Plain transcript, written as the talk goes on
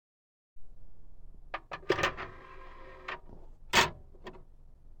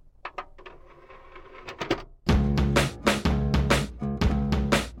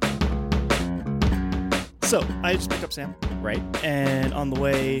So, I just picked up Sam. Right. And on the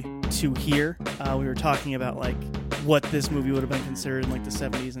way to here, we were talking about, like, what this movie would have been considered in, like, the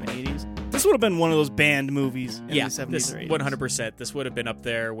 70s and 80s. This would have been one of those banned movies in the 70s or 80s. 100%. This would have been up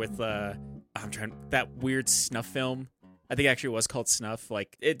there with, that weird snuff film. I think actually it was called Snuff.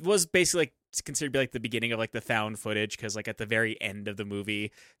 Like, it was basically, like, considered to be, like, the beginning of, like, the found footage, because, like, at the very end of the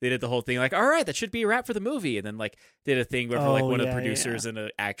movie, they did the whole thing, like, all right, that should be a wrap for the movie, and then, like, did a thing where, one of the producers and the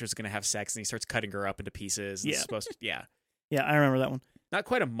actors are going to have sex, and he starts cutting her up into pieces. And it's supposed to, Yeah, I remember that one. Not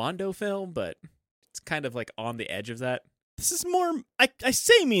quite a Mondo film, but it's kind of, like, on the edge of that. This is more, I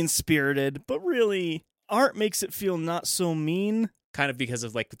say mean-spirited, but really, art makes it feel not so mean. Kind of because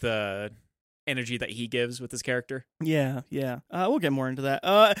of, like, the energy that he gives with his character. Yeah. We'll get more into that.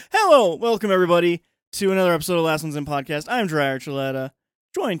 Hello, welcome everybody to another episode of Last Ones In Podcast. I'm Dry Archuleta,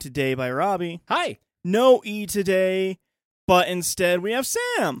 joined today by Robbie. Hi. No E today, but instead we have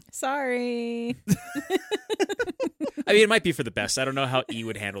Sam. Sorry. I mean, it might be for the best. I don't know how E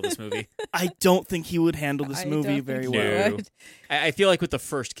would handle this movie. I don't think he would handle this movie very well. No. I feel like with the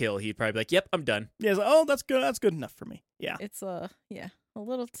first kill, he'd probably be like, yep, I'm done. Yeah, he's like, oh, that's good. That's good enough for me. Yeah. It's a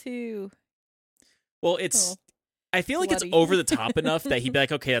little too... Well, I feel like it's over the top enough that he'd be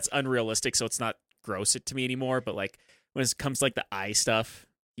like, okay, that's unrealistic, so it's not gross to me anymore. But like when it comes to like the eye stuff,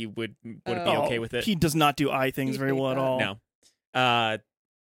 he wouldn't be okay with it. He does not do eye things very well at all. No. I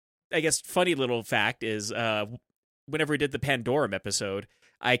guess funny little fact is whenever we did the Pandorum episode,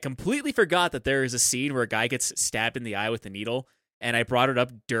 I completely forgot that there is a scene where a guy gets stabbed in the eye with a needle. And I brought it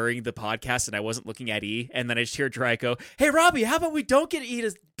up during the podcast, and I wasn't looking at E. And then I just hear Dry go, hey, Robbie, how about we don't get E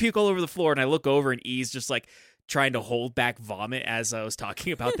to puke all over the floor? And I look over, and E's just, like, trying to hold back vomit as I was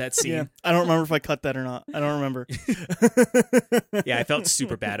talking about that scene. Yeah. I don't remember if I cut that or not. I don't remember. Yeah, I felt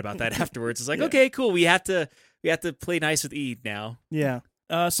super bad about that afterwards. It's like, okay, cool. We have to play nice with E now. Yeah.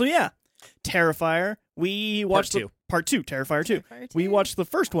 Terrifier. We watched Part 2, Terrifier 2. We watched the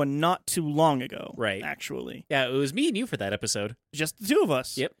first one not too long ago. Right. Actually. Yeah, it was me and you for that episode. Just the two of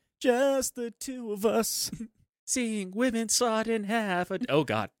us. Yep. Just the two of us. Seeing women sawed in half. Oh,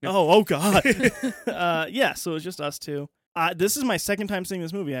 God. Oh, God. Yeah, so it was just us two. This is my second time seeing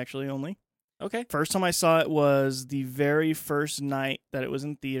this movie, actually, only. Okay. First time I saw it was the very first night that it was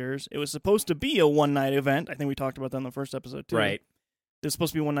in theaters. It was supposed to be a one-night event. I think we talked about that in the first episode, too. Right. It was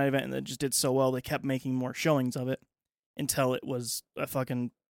supposed to be a one-night event, and it just did so well, they kept making more showings of it until it was a fucking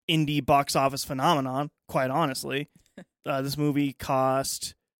indie box office phenomenon, quite honestly. This movie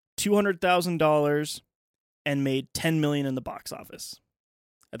cost $200,000 and made $10 million in the box office.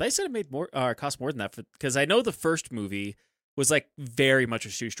 They said it made more, cost more than that, because I know the first movie was like very much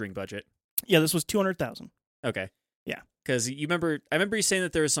a shoestring budget. Yeah, this was $200,000. Okay. Yeah. Because I remember you saying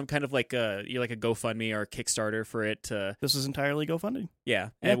that there was some kind of like a GoFundMe or a Kickstarter for it. This was entirely GoFundMe. Yeah,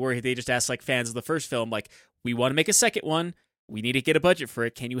 and where they just asked like fans of the first film, like, we want to make a second one. We need to get a budget for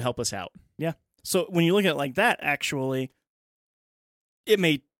it. Can you help us out? Yeah. So when you look at it like that, actually, it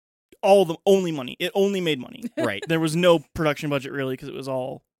made only money. It only made money. Right. There was no production budget really because it was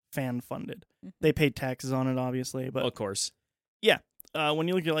all fan funded. They paid taxes on it, obviously, but of course. Yeah. When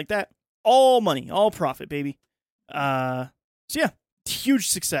you look at it like that, all money, all profit, baby. So yeah, huge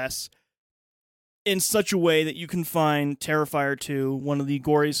success in such a way that you can find Terrifier 2, one of the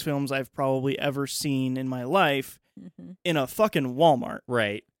goriest films I've probably ever seen in my life, in a fucking Walmart.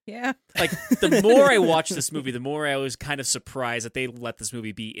 Right. Yeah. Like, the more I watched this movie, the more I was kind of surprised that they let this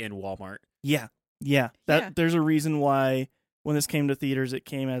movie be in Walmart. Yeah. There's a reason why when this came to theaters, it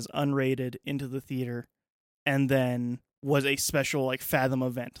came as unrated into the theater and then was a special, like, Fathom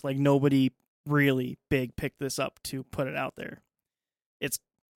event. Like, nobody really big picked this up to put it out there. It's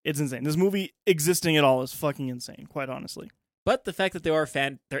insane. This movie existing at all is fucking insane, quite honestly. But the fact that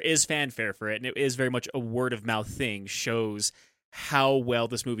there is fanfare for it, and it is very much a word of mouth thing, shows how well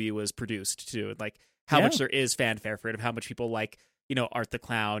this movie was produced too, and like how much there is fanfare for it, of how much people like, Art the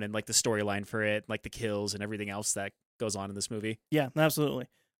Clown and like the storyline for it, like the kills and everything else that goes on in this movie. Yeah, absolutely.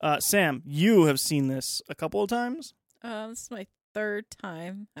 Sam, you have seen this a couple of times. This is my third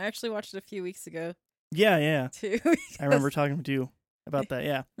time. I actually watched it a few weeks ago. Yeah. Too. I remember talking to you about that,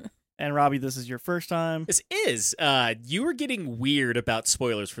 yeah. And Robbie, this is your first time. This is. You were getting weird about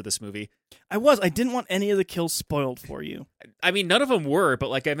spoilers for this movie. I didn't want any of the kills spoiled for you. I mean, none of them were, but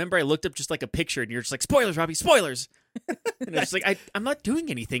like I remember I looked up just like a picture and you're just like, spoilers, Robbie, spoilers. And I was like, I'm not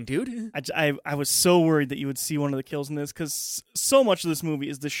doing anything, dude. I was so worried that you would see one of the kills in this because so much of this movie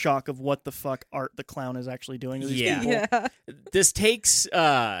is the shock of what the fuck Art the Clown is actually doing to these people. Yeah. This takes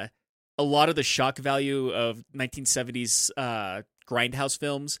a lot of the shock value of 1970s grindhouse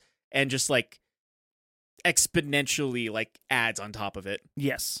films and just like exponentially like adds on top of it.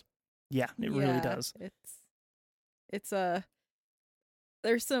 Yes. Yeah, it really does. It's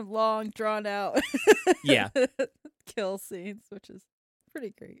there's some long, drawn out Yeah. kill scenes, which is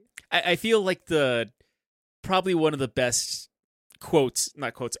pretty great. I feel like probably one of the best quotes,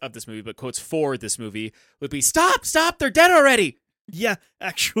 not quotes of this movie, but quotes for this movie would be, "Stop! Stop! They're dead already!" Yeah,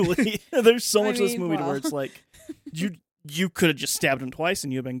 actually. There's so much of this movie where it's like, you could have just stabbed him twice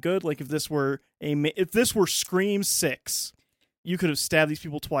and you'd have been good. Like, if this were Scream 6, you could have stabbed these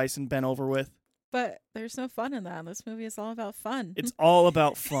people twice and been over with. But there's no fun in that. This movie is all about fun. It's all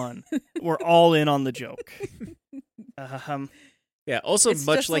about fun. We're all in on the joke. Yeah, also it's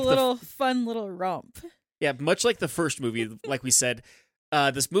much just like a fun little romp. Yeah, much like the first movie, like we said,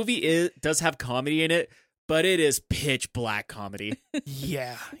 this movie does have comedy in it, but it is pitch black comedy.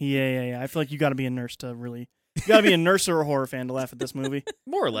 Yeah. I feel like you got to be a nurse to really, you got to be a nurse or a horror fan to laugh at this movie.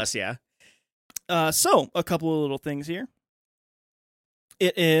 More or less, yeah. So a couple of little things here.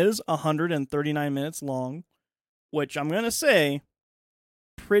 It is 139 minutes long, which I'm gonna say,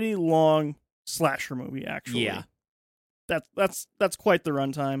 pretty long slasher movie. Actually, yeah, that's quite the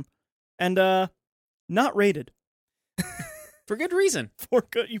runtime, and not rated. For good reason. For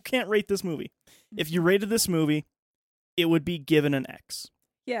good, you can't rate this movie. If you rated this movie, it would be given an X.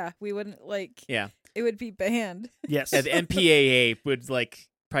 Yeah, we wouldn't like. Yeah, it would be banned. Yes, yeah, the MPAA would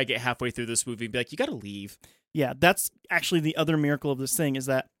probably get halfway through this movie and be like, "You got to leave." Yeah, that's actually the other miracle of this thing is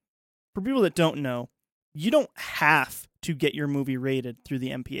that, for people that don't know, you don't have to get your movie rated through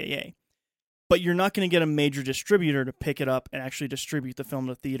the MPAA. But you're not going to get a major distributor to pick it up and actually distribute the film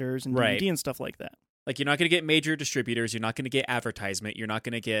to theaters and DVD and stuff like that. Like, you're not going to get major distributors. You're not going to get advertisement. You're not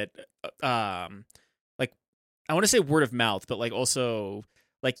going to get, I want to say word of mouth, but, also,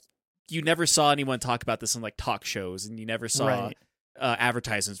 you never saw anyone talk about this in, talk shows, and you never saw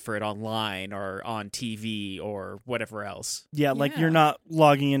advertisements for it online or on TV or whatever else. Yeah, you're not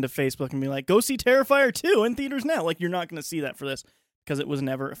logging into Facebook and be like, go see Terrifier 2 in theaters now. You're not going to see that for this because it was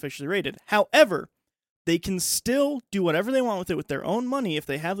never officially rated. However, they can still do whatever they want with it with their own money if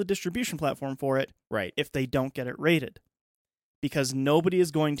they have the distribution platform for it. Right. If they don't get it rated. Because nobody is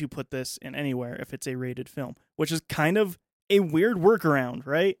going to put this in anywhere if it's a rated film, which is kind of a weird workaround,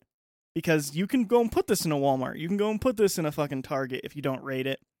 right? Because you can go and put this in a Walmart. You can go and put this in a fucking Target if you don't rate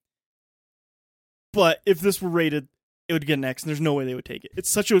it. But if this were rated, it would get an X, and there's no way they would take it. It's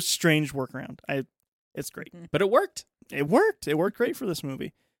such a strange workaround. It's great. But it worked. It worked. It worked great for this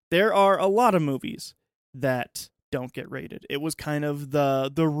movie. There are a lot of movies that don't get rated. It was kind of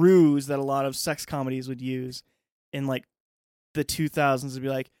the ruse that a lot of sex comedies would use in, the 2000s to be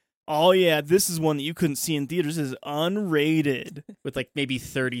like, oh yeah, this is one that you couldn't see in theaters. This is unrated. With maybe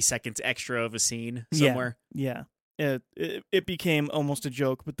 30 seconds extra of a scene somewhere. Yeah. It became almost a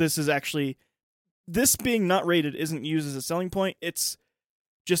joke, but this is actually, this being not rated isn't used as a selling point. It's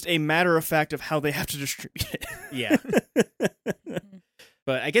just a matter of fact of how they have to distribute it. Yeah.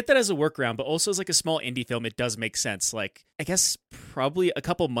 But I get that as a workaround, but also as a small indie film, it does make sense. I guess probably a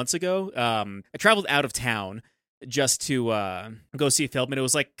couple months ago, I traveled out of town just to go see a film, and it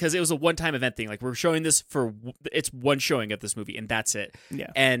was because it was a one-time event thing. We're showing this it's one showing of this movie, and that's it.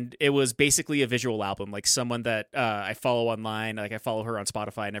 Yeah. And it was basically a visual album. Someone that I follow online, I follow her on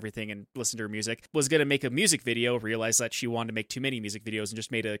Spotify and everything, and listen to her music, was going to make a music video, realized that she wanted to make too many music videos, and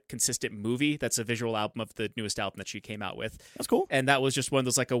just made a consistent movie that's a visual album of the newest album that she came out with. That's cool. And that was just one of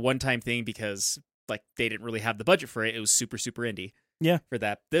those, a one-time thing because, they didn't really have the budget for it. It was super, super indie. Yeah. For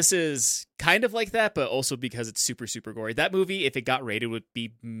that. This is kind of like that, but also because it's super, super gory. That movie, if it got rated, would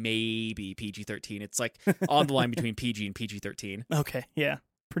be maybe PG-13. It's on the line between PG and PG-13. Okay, yeah.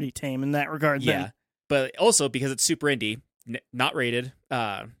 Pretty tame in that regard, then. Yeah. But also because it's super indie, not rated,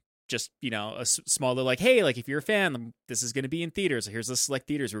 just, a small little hey, if you're a fan, this is going to be in theaters. Here's the select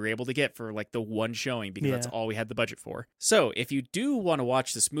theaters we were able to get for the one showing because that's all we had the budget for. So if you do want to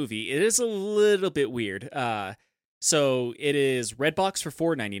watch this movie, it is a little bit weird. So it is Redbox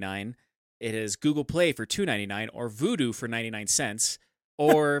for $4.99. It is Google Play for $2.99 or Vudu for 99 cents.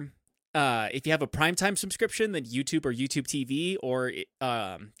 Or if you have a Primetime subscription, then YouTube or YouTube TV. Or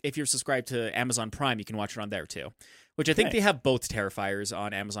if you're subscribed to Amazon Prime, you can watch it on there too. Which I think they have both Terrifiers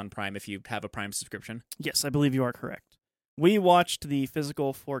on Amazon Prime if you have a Prime subscription. Yes, I believe you are correct. We watched the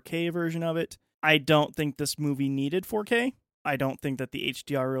physical 4K version of it. I don't think this movie needed 4K. I don't think that the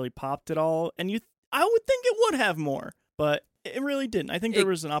HDR really popped at all. And I would think it would have more, but it really didn't. I think there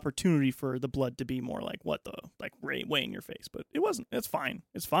was an opportunity for the blood to be more way in your face, but it wasn't. It's fine.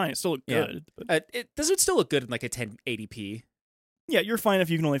 It's fine. It still looked good. But does it still look good in a 1080p? Yeah, you're fine if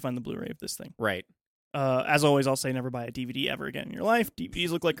you can only find the Blu-ray of this thing. Right. As always, I'll say never buy a DVD ever again in your life.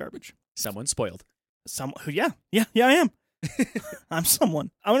 DVDs look like garbage. Someone spoiled. Yeah, I am. I'm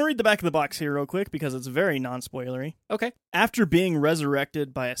someone. I'm going to read the back of the box here real quick because it's very non-spoilery. Okay. After being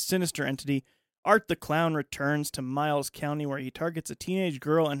resurrected by a sinister entity, Art the Clown returns to Miles County where he targets a teenage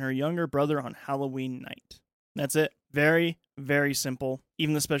girl and her younger brother on Halloween night. That's it. Very, very simple.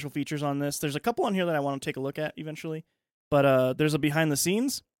 Even the special features on this. There's a couple on here that I want to take a look at eventually. But there's a behind the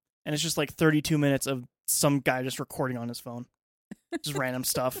scenes, and it's just like 32 minutes of some guy just recording on his phone. Just random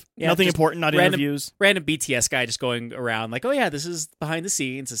stuff. Yeah, Nothing important, not interviews. Random BTS guy just going around like, oh yeah, this is behind the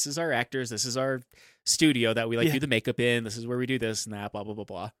scenes. This is our actors. This is our studio that we do the makeup in. This is where we do this and that, blah, blah, blah,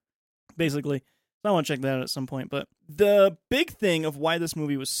 blah. Basically. So I want to check that out at some point. But the big thing of why this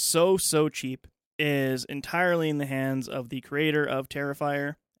movie was so cheap is entirely in the hands of the creator of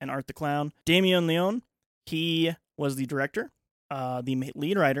Terrifier and Art the Clown, Damien Leone. He was the director, the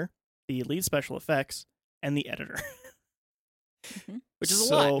lead writer, the lead special effects, and the editor. Which is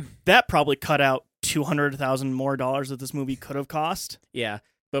a lot. That probably cut out $200,000 more that this movie could have cost. Yeah,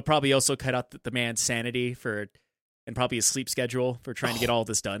 but probably also cut out the man's sanity and probably his sleep schedule for trying to get all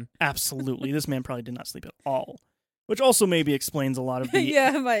this done. Absolutely. This man probably did not sleep at all. Which also maybe explains a lot of the...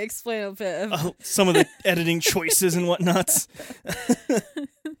 yeah, it might explain a bit of... some of the editing choices and whatnots.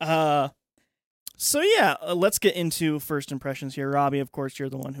 So yeah, let's get into first impressions here. Robbie, of course, you're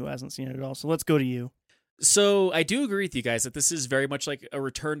the one who hasn't seen it at all, so let's go to you. So I do agree with you guys that this is very much like a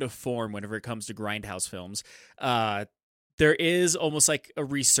return to form whenever it comes to grindhouse films. There is almost like a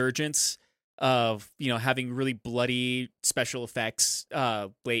resurgence of, having really bloody special effects,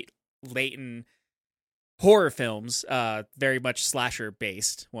 latent horror films, very much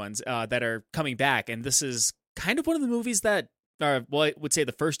slasher-based ones that are coming back. And this is kind of one of the movies that, I would say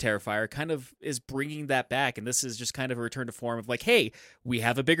the first Terrifier kind of is bringing that back. And this is just kind of a return to form of like, hey, we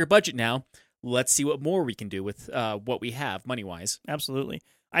have a bigger budget now. Let's see what more we can do with what we have money-wise. Absolutely.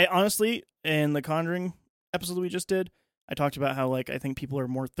 I honestly, in the Conjuring episode that we just did, I talked about how I think people are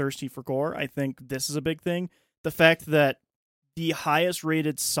more thirsty for gore. I think this is a big thing. The fact that the highest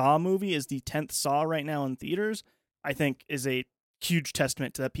rated Saw movie is the 10th Saw right now in theaters, I think is a huge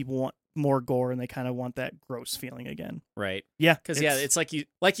testament to that people want more gore and they kind of want that gross feeling again. Right. Yeah. Because it's like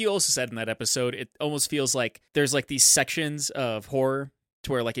you also said in that episode, it almost feels like there's like these sections of horror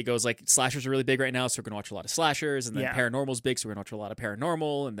to where it goes slashers are really big right now, so we're going to watch a lot of slashers, and then paranormal's big, so we're going to watch a lot of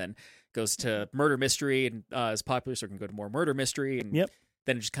paranormal, and then goes to murder mystery and is popular, so we're going to go to more murder mystery, and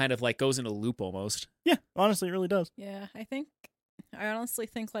then it just kind of goes in a loop almost. Yeah, honestly, it really does. Yeah, I honestly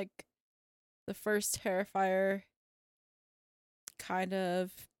think the first Terrifier kind of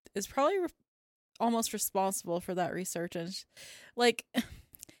is probably almost responsible for that resurgence.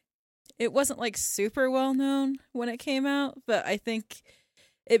 It wasn't super well known when it came out, but I think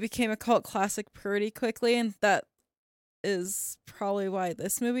it became a cult classic pretty quickly, and that is probably why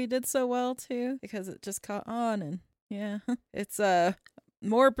this movie did so well too, because it just caught on. And yeah, it's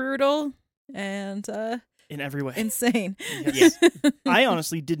more brutal and in every way insane. Yes. I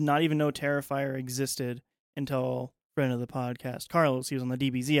honestly did not even know Terrifier existed until friend of the podcast Carlos, he was on the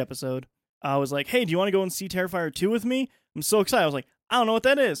DBZ episode. I was like, hey, do you want to go and see Terrifier 2 with me? I'm so excited. I was like, I don't know what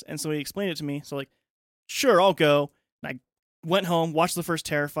that is. And so he explained it to me. So sure, I'll go. And I went home, watched the first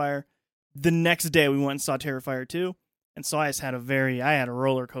Terrifier. The next day we went and saw Terrifier 2. And so I just had a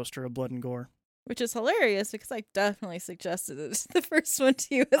roller coaster of blood and gore. Which is hilarious because I definitely suggested it the first one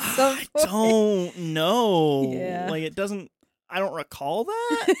to you at some point. I don't know. Yeah. It doesn't, I don't recall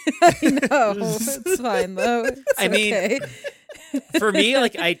that. I know. It's fine though. Okay. For me,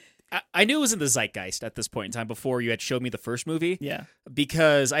 I knew it was in the zeitgeist at this point in time before you had showed me the first movie. Yeah.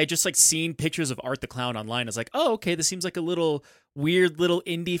 Because I just seen pictures of Art the Clown online. I was like, oh, okay, this seems like a little weird little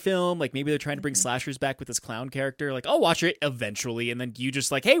indie film. Maybe they're trying to bring slashers back with this clown character. I'll watch it eventually. And then you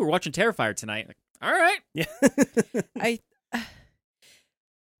just hey, we're watching Terrifier tonight. All right. Yeah. I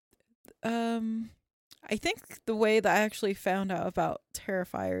think the way that I actually found out about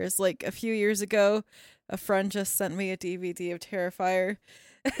Terrifier is a few years ago, a friend just sent me a DVD of Terrifier.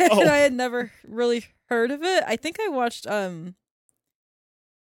 And I had never really heard of it. I think I watched that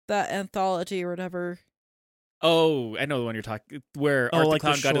anthology or whatever. Oh, I know the one you're talking. Where Art the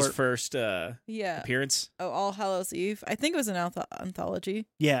Clown got his first appearance. Oh, All Hallows Eve. I think it was an anthology.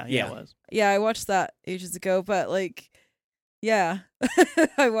 Yeah, it was. Yeah, I watched that ages ago. But yeah,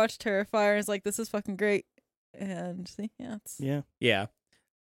 I watched Terrifier. And it's this is fucking great. And Yeah.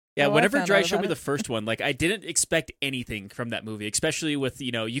 Yeah, whenever Dry showed me the first one, I didn't expect anything from that movie, especially with,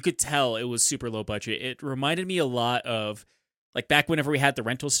 you could tell it was super low budget. It reminded me a lot of, back whenever we had the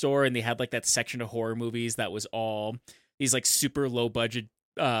rental store and they had, that section of horror movies that was all these, super low budget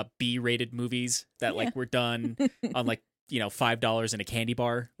B-rated movies that, were done on, $5 in a candy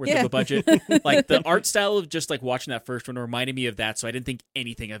bar worth of a budget. Like the art style of just like watching that first one reminded me of that, so I didn't think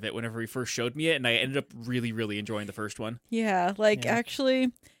anything of it whenever he first showed me it, and I ended up really, really enjoying the first one. Yeah,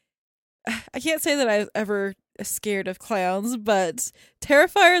 actually, I can't say that I was ever scared of clowns, but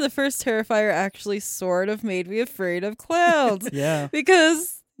Terrifier, the first Terrifier, actually sort of made me afraid of clowns. Yeah.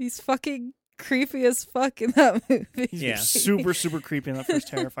 Because he's fucking creepy as fuck in that movie. He's super, super creepy in that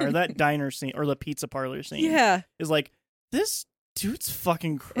first Terrifier. That diner scene, or the pizza parlor scene, is like, this dude's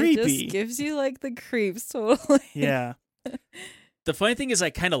fucking creepy. It just gives you like the creeps, totally. Yeah. The funny thing is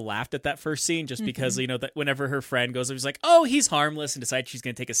I kind of laughed at that first scene just because, that whenever her friend goes, she's like, oh, he's harmless, and decides she's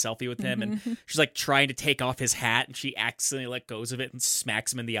going to take a selfie with him. And she's like trying to take off his hat, and she accidentally let goes of it and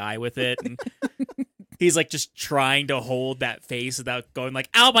smacks him in the eye with it. And he's like just trying to hold that face without going like,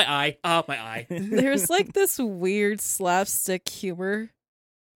 ow, my eye, ow, my eye. There's like this weird slapstick humor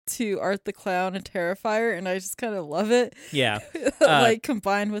to Art the Clown and Terrifier, and I just kind of love it. Yeah. Like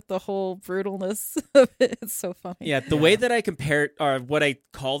combined with the whole brutalness of it. It's so funny. Yeah, the way that I compared, or what I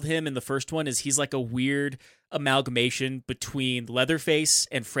called him in the first one, is he's like a weird amalgamation between Leatherface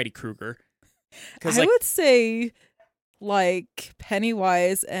and Freddy Krueger. I would say like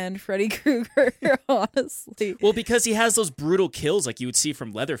Pennywise and Freddy Krueger, honestly. Well, because he has those brutal kills like you would see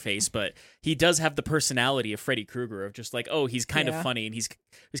from Leatherface, but he does have the personality of Freddy Krueger of just like, oh, he's kind of funny and he's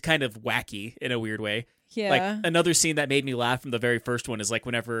kind of wacky in a weird way. Yeah. Like another scene that made me laugh from the very first one is like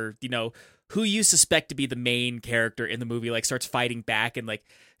whenever, who you suspect to be the main character in the movie like starts fighting back, and like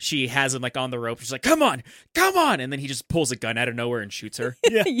she has him like on the rope. She's like, come on. And then he just pulls a gun out of nowhere and shoots her.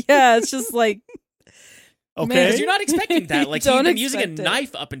 Yeah, it's just like, okay. Because you're not expecting that. Like, he's been using a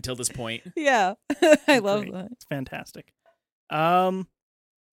knife up until this point. Yeah. I love that. It's fantastic. So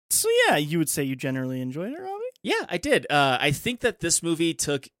yeah, you would say you generally enjoyed it, Robbie? Yeah, I did. I think that this movie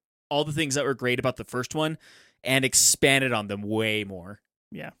took all the things that were great about the first one and expanded on them way more.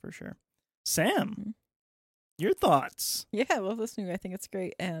 Yeah, for sure. Sam, your thoughts? Yeah, I love this movie. I think it's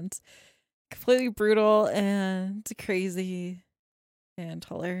great and completely brutal and crazy and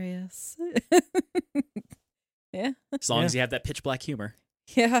hilarious. Yeah. As long as you have that pitch black humor.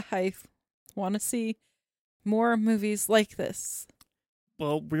 Yeah, I want to see more movies like this.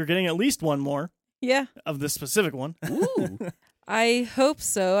 Well, we're getting at least one more. Yeah. Of this specific one. Ooh. I hope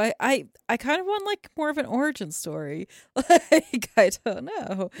so. I kind of want like more of an origin story. Like, I don't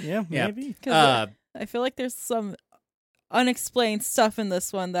know. Yeah, maybe. I feel like there's some unexplained stuff in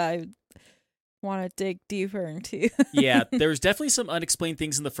this one that I want to dig deeper into. Yeah, there's definitely some unexplained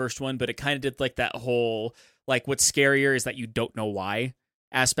things in the first one, but it kind of did like that whole, like what's scarier is that you don't know why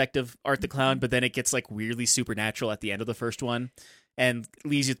aspect of Art the Clown, but then it gets like weirdly supernatural at the end of the first one and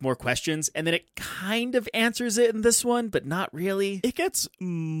leaves you with more questions, and then it kind of answers it in this one, but not really. It gets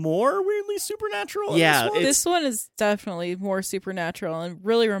more weirdly supernatural. Yeah, in this one is definitely more supernatural and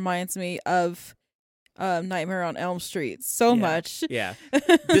really reminds me of Nightmare on Elm Street so much. Yeah,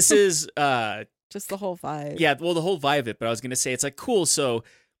 this is just the whole vibe. Yeah, well, the whole vibe of it. But I was gonna say it's like cool. So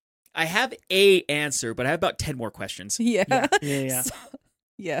I have a answer, but I have about 10 more questions. Yeah. So,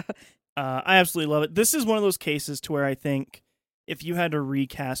 yeah. I absolutely love it. This is one of those cases to where I think if you had to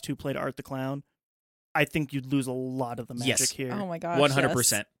recast who played Art the Clown, I think you'd lose a lot of the magic here. Oh my gosh.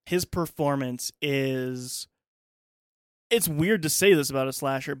 100%. Yes. His performance is... It's weird to say this about a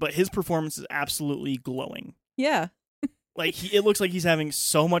slasher, but his performance is absolutely glowing. Yeah. Like, it looks like he's having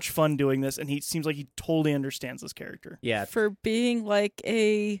so much fun doing this, and he seems like he totally understands this character. Yeah. For being like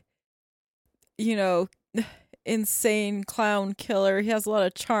a, insane clown killer, he has a lot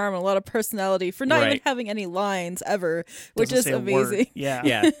of charm, a lot of personality for not even having any lines ever, which is amazing. Yeah.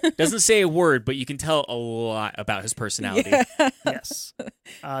 Yeah. Doesn't say a word, but you can tell a lot about his personality. Yeah. Yes.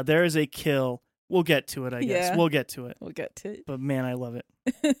 There is a kill. We'll get to it, I guess. Yeah. We'll get to it. We'll get to it. But man, I love it.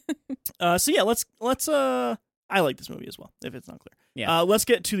 So yeah, let's I like this movie as well, if it's not clear. Yeah. Let's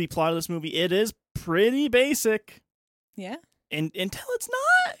get to the plot of this movie. It is pretty basic. Yeah. Until it's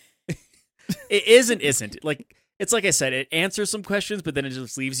not. It is and isn't. Like, it's like I said, it answers some questions, but then it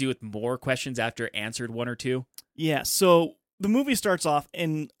just leaves you with more questions after it answered one or two. Yeah, so the movie starts off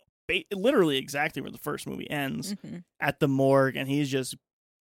in literally exactly where the first movie ends, at the morgue, and he's just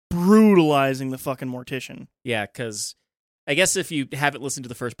brutalizing the fucking mortician. Yeah, because I guess if you haven't listened to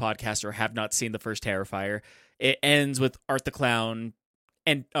the first podcast or have not seen the first Terrifier, it ends with Art the Clown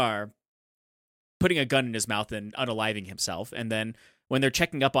and putting a gun in his mouth and unaliving himself, and then when they're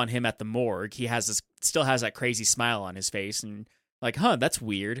checking up on him at the morgue, he still has that crazy smile on his face, and like, that's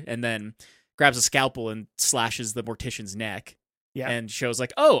weird. And then grabs a scalpel and slashes the mortician's neck. Yeah. And shows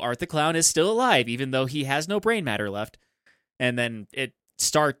like, Art the Clown is still alive, even though he has no brain matter left. And then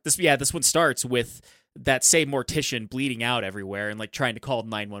this one starts with that same mortician bleeding out everywhere and like trying to call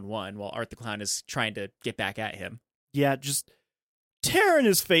 911 while Art the Clown is trying to get back at him. Yeah, just tearing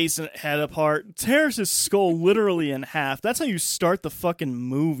his face and head apart, tears his skull literally in half. That's how you start the fucking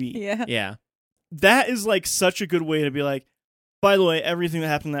movie. Yeah. Yeah. That is like such a good way to be like, by the way, everything that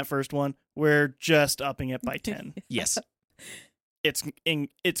happened in that first one, we're just upping it by 10. Yes. It's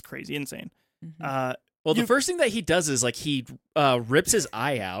crazy, insane. Mhm. Well, the first thing that he does is like he rips his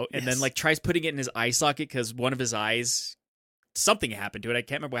eye out and then like tries putting it in his eye socket because one of his eyes, something happened to it. I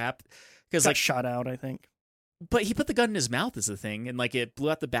can't remember what happened. Because like shot out, I think. But he put the gun in his mouth is the thing, and like it blew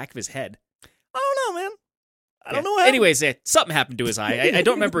out the back of his head. I don't know, man. I don't know what happened. Anyways, something happened to his eye. I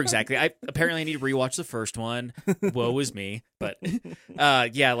don't remember exactly. I apparently need to rewatch the first one. Woe is me. But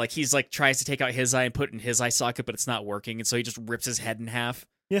yeah, like he's like tries to take out his eye and put it in his eye socket, but it's not working, and so he just rips his head in half.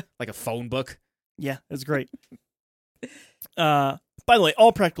 Yeah, like a phone book. Yeah, it's great. By the way,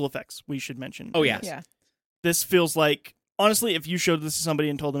 all practical effects we should mention. Oh yeah, Yeah. This feels like, honestly, if you showed this to somebody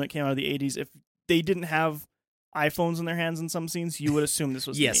and told them it came out of the 80s, if they didn't have iPhones in their hands in some scenes, you would assume this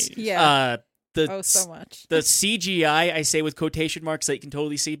was yes. the 80s. Yeah. So much. The CGI, I say with quotation marks that you can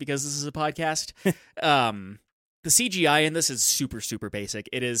totally see because this is a podcast. The CGI in this is super, super basic.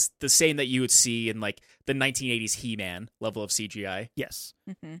 It is the same that you would see in like the 1980s He-Man level of CGI. Yes.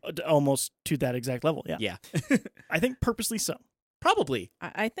 Mm-hmm. Almost to that exact level, yeah. Yeah. I think purposely so. Probably.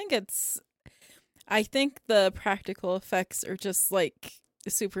 I think the practical effects are just like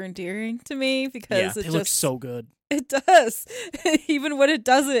super endearing to me because it looks so good. It does. Even when it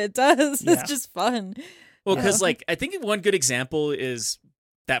doesn't, it does. Yeah. It's just fun. Well, because like I think one good example is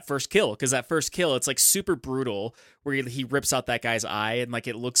that first kill, because that first kill, it's like super brutal where he rips out that guy's eye and like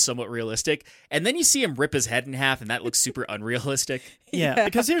it looks somewhat realistic, and then you see him rip his head in half and that looks super unrealistic. Yeah,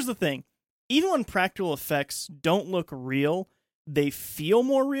 because here's the thing. Even when practical effects don't look real, they feel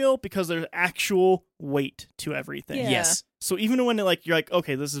more real because there's actual weight to everything. Yeah. Yes. So even when you're like,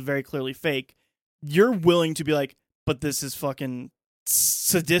 okay, this is very clearly fake, you're willing to be like, but this is fucking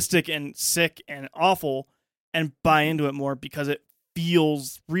sadistic and sick and awful, and buy into it more because it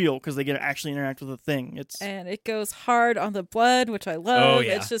feels real because they get to actually interact with the thing. And it goes hard on the blood, which I love. Oh,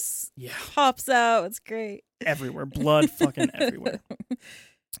 yeah. It just pops out. It's great. Everywhere. Blood fucking everywhere.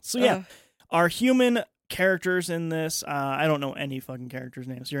 So yeah, our human characters in this, I don't know any fucking characters'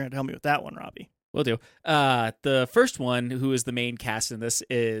 names. So you're going to help me with that one, Robbie. Will do. The first one, who is the main cast in this,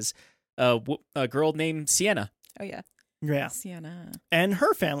 is a girl named Sienna. Oh, yeah. Yeah. Sienna. And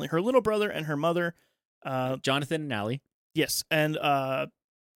her family, her little brother and her mother. Jonathan and Allie. Yes. And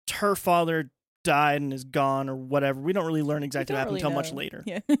her father died and is gone or whatever. We don't really learn exactly what happened until much later.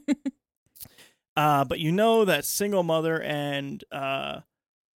 Yeah. But you know that single mother, and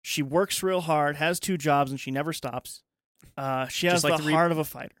she works real hard, has 2 jobs, and she never stops. She has like the heart of a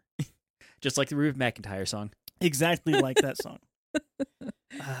fighter. Just like the Reba McEntire song. Exactly like that song.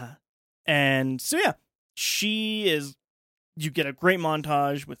 And so, yeah, you get a great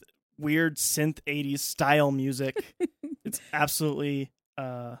montage with weird synth 80s style music. It's absolutely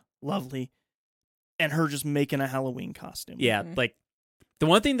lovely. And her just making a Halloween costume. Yeah, like the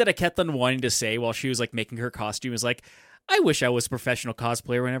one thing that I kept on wanting to say while she was like making her costume is like, I wish I was a professional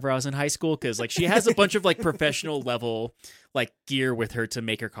cosplayer whenever I was in high school, because like she has a bunch of like professional level like gear with her to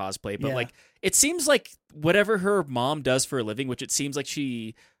make her cosplay, but like it seems like whatever her mom does for a living, which it seems like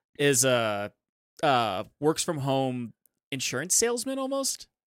she is works from home insurance salesman almost.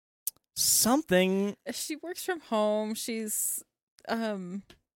 Something. She works from home. She's I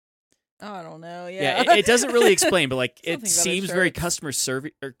don't know. Yeah, it doesn't really explain, but like it Something about seems very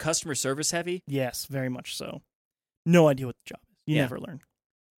insurance. customer service heavy. Yes, very much so. No idea what the job is. You Yeah. never learn.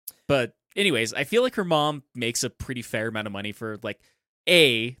 But anyways, I feel like her mom makes a pretty fair amount of money for like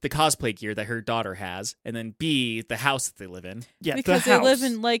A, the cosplay gear that her daughter has, and then B, the house that they live in. Yeah, because the they house. live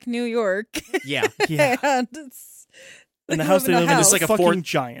in like New York. Yeah. Yeah. And the house they live in is like a fucking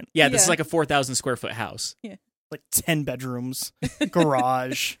giant. Yeah, this is Yeah. like a 4,000 square foot house. Like 10 bedrooms,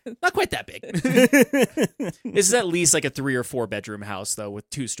 garage. Not quite that big. This is at least like a 3 or 4 bedroom house though, with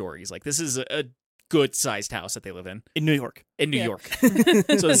 2 stories. Like this is a good sized house that they live in In New York. New Yeah. York.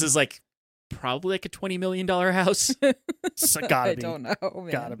 So this is like probably like a $20 million house. So gotta I be. don't know, man.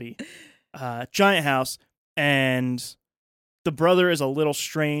 Gotta be. Giant house. And the brother is a little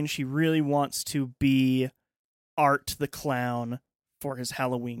strange. He really wants to be Art the Clown for his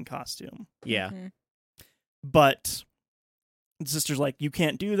Halloween costume. Yeah. Mhm. But the sister's like, you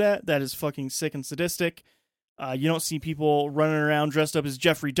can't do that. That is fucking sick and sadistic. You don't see people running around dressed up as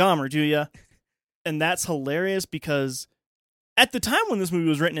Jeffrey Dahmer, do ya? And that's hilarious because at the time when this movie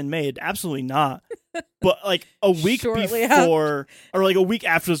was written and made, absolutely not. But like a week Shortly before, or like a week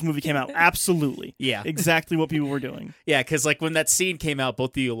after this movie came out, absolutely. Yeah. Exactly what people were doing. Yeah, because like when that scene came out,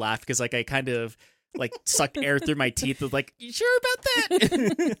 both of you laughed because like I kind of like sucked air through my teeth. Was like, you sure about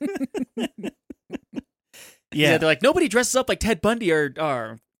that? Yeah. They're like, nobody dresses up like Ted Bundy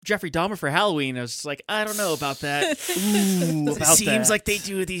or Jeffrey Dahmer for Halloween. I was just like, I don't know about that. Ooh, It seems like they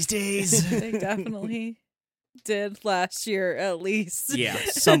do these days. They definitely did last year, at least. Yeah.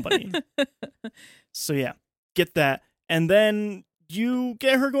 Somebody. So yeah, get that. And then you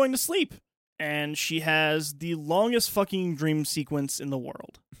get her going to sleep. And she has the longest fucking dream sequence in the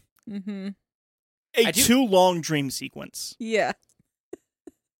world. Mm-hmm. Too long dream sequence. Yeah.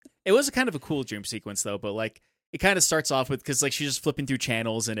 It was a kind of a cool dream sequence though, but like it kind of starts off with because like she's just flipping through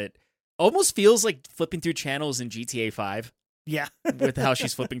channels and it almost feels like flipping through channels in GTA 5 Yeah. with how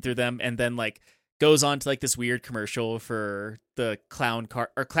she's flipping through them, and then like goes on to like this weird commercial for the clown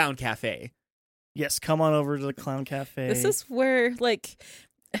cafe. Yes, come on over to the Clown Cafe. This is where, like,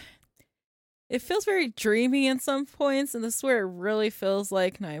 it feels very dreamy in some points, and this is where it really feels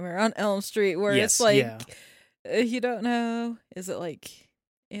like Nightmare on Elm Street, where Yes, it's like, yeah. You don't know, is it like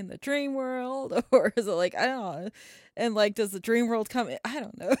in the dream world, or is it like, I don't know, and like, does the dream world come in? I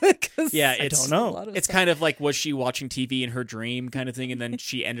don't know. Yeah, I don't know. It's kind of like, was she watching TV in her dream kind of thing, and then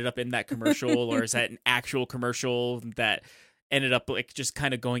she ended up in that commercial, or is that an actual commercial that ended up like just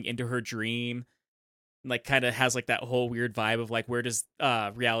kind of going into her dream? Like kind of has like that whole weird vibe of like, where does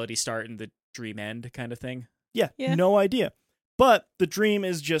reality start and the dream end kind of thing? Yeah, Yeah. no idea. But the dream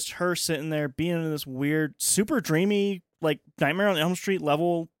is just her sitting there being in this weird, super dreamy, like Nightmare on Elm Street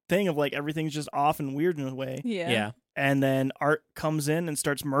level thing of like everything's just off and weird in a way. Yeah. And then Art comes in and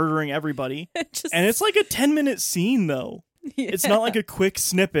starts murdering everybody. Just, And it's like a 10-minute scene though. yeah. It's not like a quick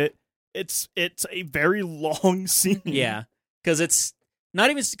snippet. It's a very long scene. Yeah, because it's not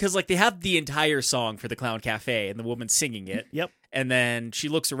even because like they have the entire song for the Clown Cafe and the woman singing it. Yep. And then she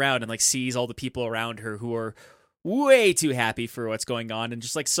looks around and like sees all the people around her who are way too happy for what's going on, and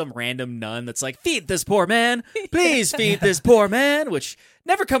just like some random nun that's like, feed this poor man, please feed this poor man, which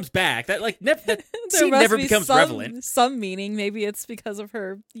never comes back. That like that There scene must never be becomes relevant. Some meaning. Maybe it's because of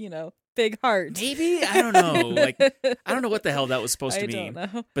her, big heart. Maybe, I don't know. Like I don't know what the hell that was supposed to mean. I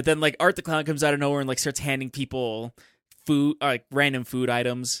don't know. But then like Art the Clown comes out of nowhere and like starts handing people food, like random food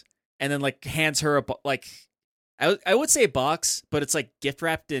items, and then like hands her a like I would say a box, but it's like gift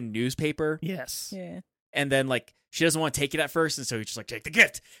wrapped in newspaper. Yes. Yeah. And then like she doesn't want to take it at first, and so he's just like, take the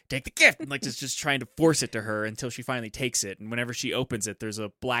gift, and like just trying to force it to her until she finally takes it. And whenever she opens it, there's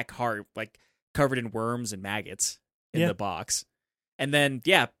a black heart like covered in worms and maggots in the box. And then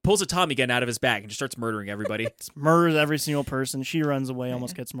pulls a Tommy gun out of his bag and just starts murdering everybody. Murders every single person. She runs away,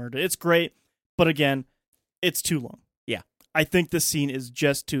 almost gets murdered. It's great, but again, it's too long. Yeah. I think this scene is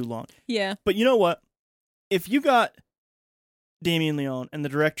just too long. Yeah. But you know what? If you got Damien Leone and the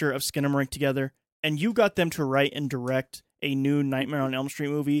director of Skinamarink together, and you got them to write and direct a new Nightmare on Elm Street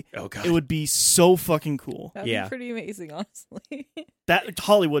movie, Oh god, it would be so fucking cool. That'd be pretty amazing, honestly. That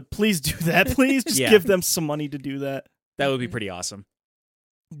Hollywood, please do that. Please just give them some money to do that. that would be pretty awesome.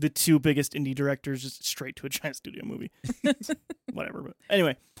 The two biggest indie directors just straight to a giant studio movie. Whatever. But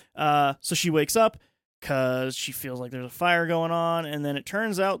anyway, so she wakes up because she feels like there's a fire going on, and then it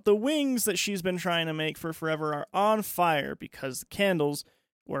turns out the wings that she's been trying to make for forever are on fire because the candles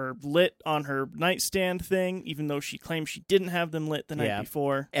were lit on her nightstand thing, even though she claimed she didn't have them lit the night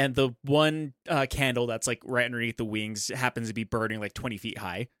before. And the one candle that's like right underneath the wings happens to be burning like 20 feet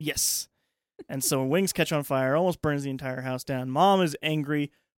high. Yes. And so when wings catch on fire, almost burns the entire house down. Mom is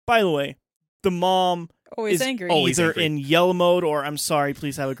angry. By the way, the mom Always is angry. either in yellow mode or I'm sorry,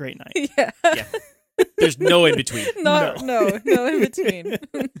 please have a great night. Yeah. There's no in between. No in between.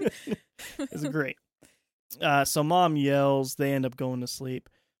 It's great. So mom yells. They end up going to sleep.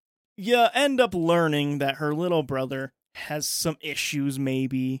 You end up learning that her little brother has some issues,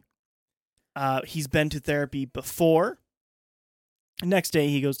 maybe. He's been to therapy before. Next day,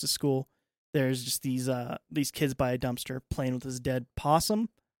 he goes to school. There's just these kids by a dumpster playing with his dead possum.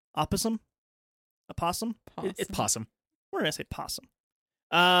 Opossum? A possum? It's possum. Where did I say possum?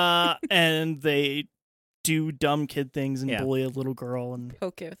 And they do dumb kid things and bully a little girl and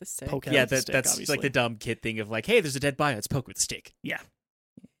poke it with a stick. That's obviously like the dumb kid thing of like, hey, there's a dead body, let's poke with a stick. Yeah.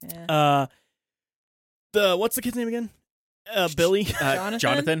 Yeah. What's the kid's name again? Billy?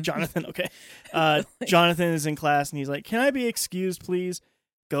 Jonathan? Jonathan, okay. Jonathan is in class and he's like, can I be excused, please?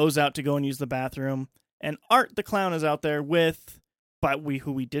 Goes out to go and use the bathroom. And Art the Clown is out there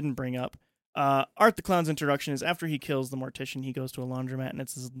who we didn't bring up. Art the Clown's introduction is after he kills the mortician, he goes to a laundromat, and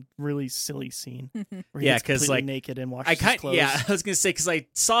it's this really silly scene where he gets completely naked and washes his clothes. Yeah, I was gonna say because I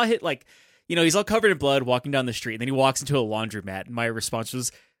saw it like he's all covered in blood walking down the street, and then he walks into a laundromat, and my response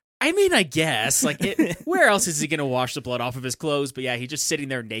was, I mean, I guess. Like, where else is he going to wash the blood off of his clothes? But yeah, he's just sitting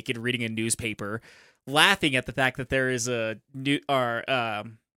there naked reading a newspaper, laughing at the fact that there is a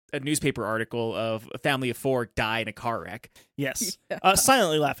newspaper article of a family of 4 die in a car wreck. Yes. Yeah.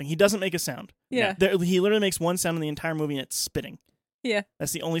 Silently laughing. He doesn't make a sound. Yeah. He literally makes one sound in the entire movie, and it's spitting. Yeah.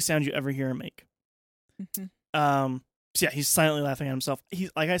 That's the only sound you ever hear him make. Mm-hmm. So yeah, he's silently laughing at himself. He's,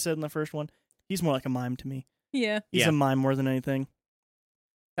 like I said in the first one, he's more like a mime to me. Yeah. He's a mime more than anything.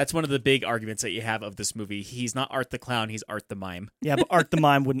 That's one of the big arguments that you have of this movie. He's not Art the Clown, he's Art the Mime. Yeah, but Art the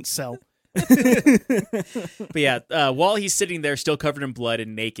Mime wouldn't sell. But yeah, while he's sitting there still covered in blood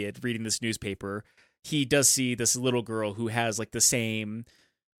and naked reading this newspaper, he does see this little girl who has like the same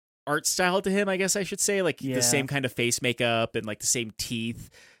art style to him, I guess I should say. Like the same kind of face makeup and like the same teeth.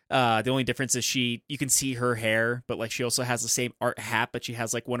 The only difference is you can see her hair, but like she also has the same art hat, but she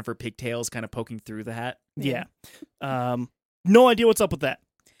has like one of her pigtails kind of poking through the hat. Yeah. No idea what's up with that.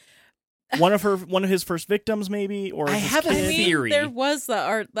 One of his first victims, maybe, or I have a theory. There was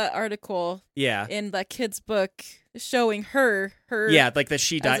that article, yeah, in that kid's book showing her. Yeah, like that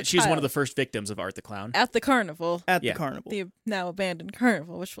she died. She's one of the first victims of Art the Clown at the carnival. The carnival, the now abandoned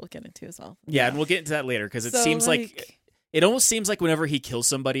carnival, which we'll get into as well. Yeah, and we'll get into that later because it seems like it almost seems like whenever he kills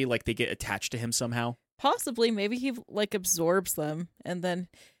somebody, like they get attached to him somehow. Possibly, maybe he like absorbs them, and then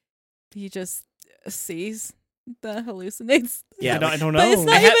he just sees. That hallucinates. Yeah, I don't know. But it's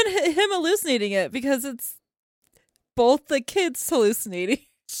not even him hallucinating it because it's both the kids hallucinating.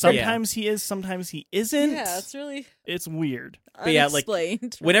 Sometimes he is, sometimes he isn't. Yeah, it's weird. But yeah, like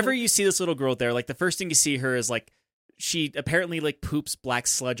unexplained. whenever you see this little girl there, like the first thing you see her is like she apparently like poops black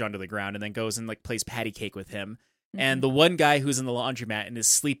sludge onto the ground and then goes and like plays patty cake with him. Mm-hmm. And the one guy who's in the laundromat and is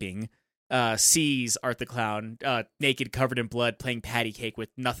sleeping sees Art the Clown naked, covered in blood, playing patty cake with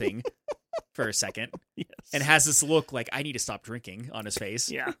nothing. For a second, yes, and has this look like I need to stop drinking on his face.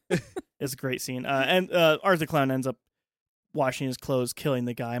 Yeah, it's a great scene. And Art the Clown ends up washing his clothes, killing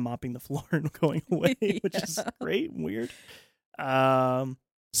the guy, mopping the floor, and going away, which is great and weird. So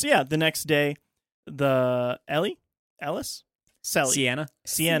yeah, the next day, Sally, Sienna,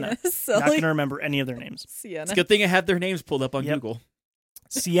 not gonna remember any of their names. Sienna. It's a good thing I had their names pulled up on Google.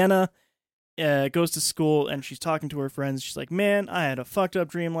 Sienna goes to school and she's talking to her friends. She's like, "Man, I had a fucked up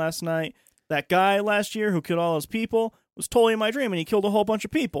dream last night. That guy last year who killed all those people was totally in my dream, and he killed a whole bunch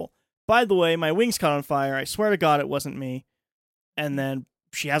of people. By the way, my wings caught on fire. I swear to God it wasn't me." And then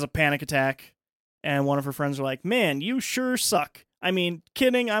she has a panic attack, and one of her friends are like, "Man, you sure suck. I mean,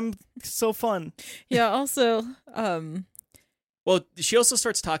 kidding, I'm so fun." Yeah, also, well, she also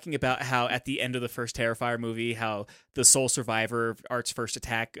starts talking about how at the end of the first Terrifier movie, how the sole survivor of Art's first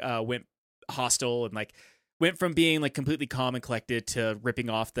attack went hostile and like went from being like completely calm and collected to ripping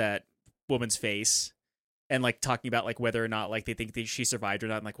off that woman's face and like talking about like whether or not like they think she survived or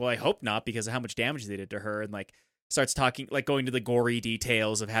not. I'm like, well, I hope not because of how much damage they did to her, and like starts talking like going to the gory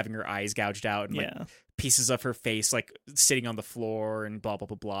details of having her eyes gouged out and like pieces of her face like sitting on the floor and blah blah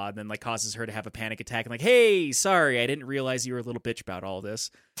blah blah, and then like causes her to have a panic attack and like, "Hey, sorry, I didn't realize you were a little bitch about all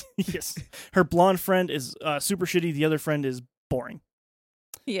this." Yes, her blonde friend is super shitty. The other friend is boring.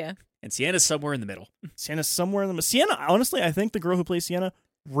 Yeah. And Sienna's somewhere in the middle. Sienna, honestly, I think the girl who plays Sienna,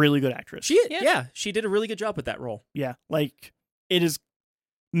 really good actress. She did a really good job with that role. Yeah, like it is.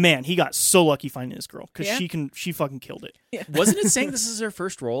 Man, he got so lucky finding this girl because she fucking killed it. Yeah. Wasn't it saying this is her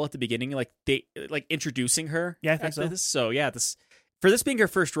first role at the beginning, like they like introducing her? Yeah, I think so. So yeah, for this being her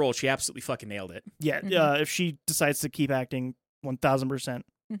first role, she absolutely fucking nailed it. Yeah, if she decides to keep acting 1000%,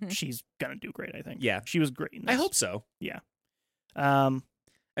 she's gonna do great. I think. Yeah, she was great in this. I hope so. Yeah.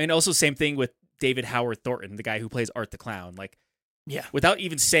 And also same thing with David Howard Thornton, the guy who plays Art the Clown. Like, yeah, without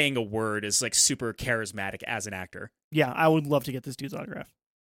even saying a word, is like super charismatic as an actor. Yeah, I would love to get this dude's autograph.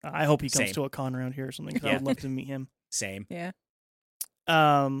 I hope he comes to a con around here or something, because I would love to meet him. Same. Yeah.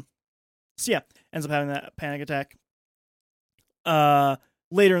 So yeah, ends up having that panic attack.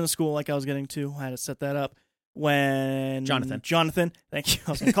 Later in the school, like I was getting to, I had to set that up. When Jonathan, thank you.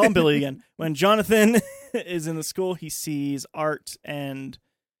 I was going to call him Billy again. When Jonathan is in the school, he sees Art and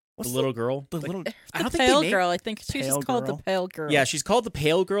the little girl. The pale girl. I think she's just called the pale girl. Yeah, she's called the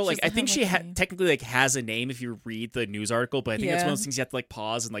pale girl. Like I think she technically like has a name if you read the news article, but I think that's one of those things you have to like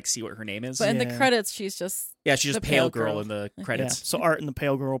pause and like see what her name is. But in the credits, she's just pale girl in the credits. Yeah. So Art and the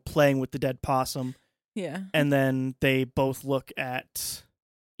pale girl playing with the dead possum. Yeah, and then they both look at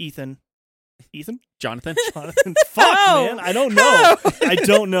Jonathan. Fuck, man. I don't know. I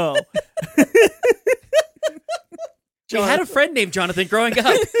don't know. We had a friend named Jonathan growing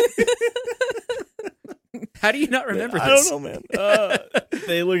up. How do you not remember I this? don't know, man.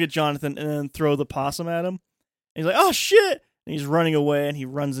 They look at Jonathan and then throw the possum at him. And he's like, oh, shit. And he's running away, and he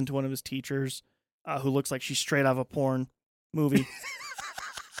runs into one of his teachers, who looks like she's straight out of a porn movie.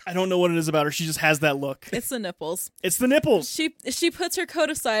 I don't know what it is about her. She just has that look. It's the nipples. It's the nipples. She puts her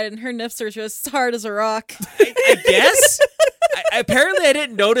coat aside, and her nips are just hard as a rock. I guess. Apparently, I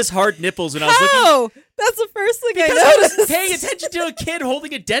didn't notice hard nipples when I was looking. Oh, that's the first thing Because I I was noticed. paying attention to a kid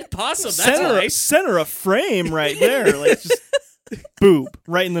holding a dead possum. That's why. Center a frame right there. Like, just boob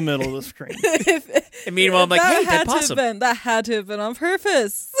right in the middle of the screen. And meanwhile, I'm like, hey, dead possum. That had to have been on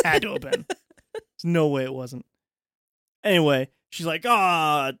purpose. Had to have been. There's no way it wasn't. Anyway, she's like,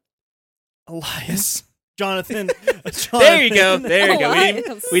 Elias. Jonathan. There you go. There you go.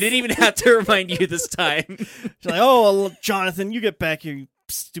 Elias. We didn't even have to remind you this time. She's like, oh, Jonathan, you get back here, you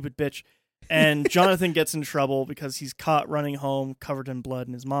stupid bitch. And Jonathan gets in trouble because he's caught running home covered in blood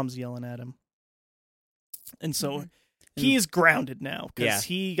and his mom's yelling at him. And so he's grounded now because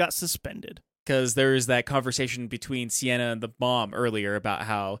he got suspended. Because there's that conversation between Sienna and the mom earlier about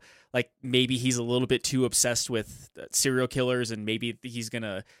how, like, maybe he's a little bit too obsessed with serial killers and maybe he's going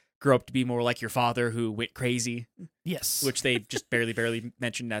to grow up to be more like your father who went crazy. Yes. Which they just barely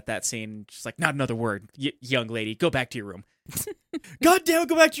mentioned at that scene. Just like, not another word, young lady. Go back to your room. God damn it,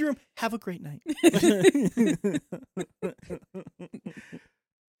 go back to your room. Have a great night.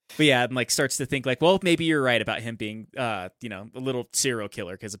 But yeah, and like starts to think like, well, maybe you're right about him being, a little serial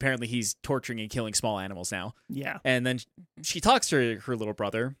killer because apparently he's torturing and killing small animals now. Yeah. And then she talks to her little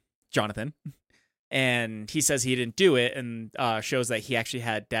brother, Jonathan, and he says he didn't do it, and shows that he actually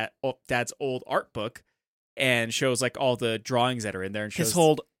had Dad's old art book, and shows like all the drawings that are in there, and shows his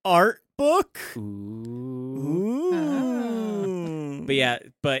old art book. Ooh.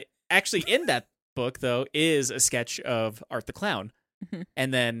 But actually in that book though is a sketch of Art the Clown.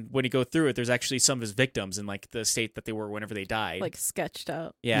 And then when you go through it, there's actually some of his victims in like the state that they were whenever they died. Like sketched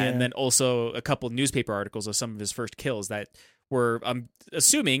out. Yeah, and then also a couple newspaper articles of some of his first kills that were, I'm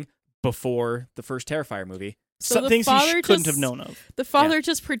assuming, before the first Terrifier movie. So Some things he couldn't have known of. The father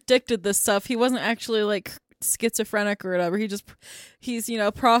just predicted this stuff. He wasn't actually like schizophrenic or whatever. He's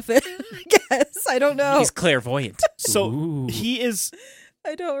prophet. I guess. I don't know. He's clairvoyant. So he is.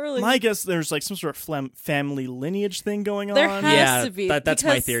 I don't really. My guess, there's like some sort of family lineage thing going on. There has to be. That's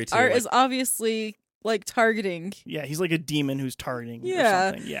my theory too. Art is obviously like targeting. Yeah, he's like a demon who's targeting. Or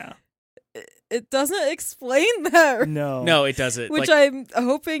something. Yeah. It doesn't explain that. No, it doesn't. Which I'm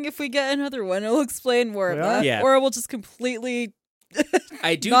hoping if we get another one, it'll explain more of that. Yeah. Or we'll just completely.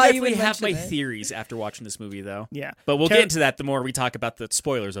 I do definitely have my theories after watching this movie, though. Yeah. But we'll get into that the more we talk about the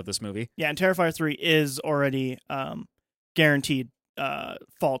spoilers of this movie. Yeah, and Terrifier 3 is already guaranteed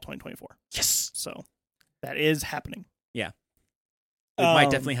fall 2024. Yes. So that is happening. Yeah. We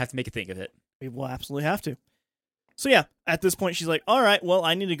might definitely have to make a thing of it. We will absolutely have to. So yeah, at this point she's like, all right, well,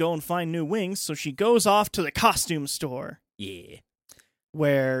 I need to go and find new wings. So she goes off to the costume store. Yeah.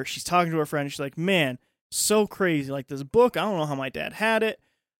 Where she's talking to her friend. She's like, man, so crazy. Like this book, I don't know how my dad had it.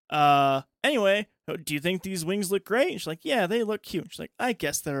 Anyway, do you think these wings look great? And she's like, yeah, they look cute. She's like, I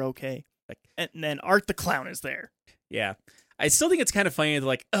guess they're okay. Like, and then Art the Clown is there. Yeah. I still think it's kind of funny that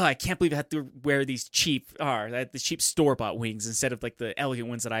like, oh, I can't believe I have to wear these cheap store-bought wings instead of like the elegant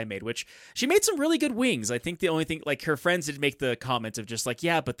ones that I made, which she made some really good wings. I think the only thing, like her friends did make the comment of just like,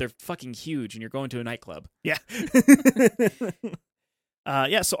 yeah, but they're fucking huge and you're going to a nightclub. Yeah.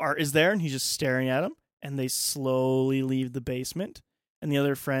 So Art is there and he's just staring at him and they slowly leave the basement and the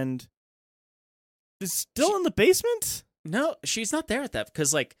other friend is still in the basement? No, she's not there at that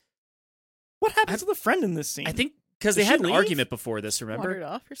because like... What happens to the friend in this scene? I think... Because they had an argument before this, remember? Wandered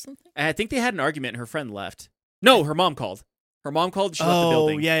off or something? I think they had an argument and her friend left. No, her mom called. Her mom called, she left the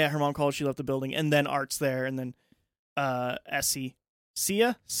building. Oh, yeah, her mom called, she left the building. And then Art's there, and then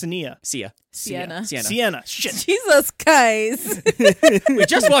Sienna. Shit. Jesus, guys. We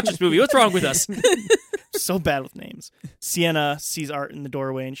just watched this movie. What's wrong with us? So bad with names. Sienna sees Art in the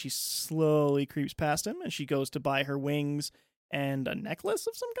doorway, and she slowly creeps past him, and she goes to buy her wings and a necklace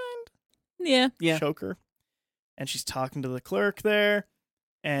of some kind. Yeah. Choker. And she's talking to the clerk there.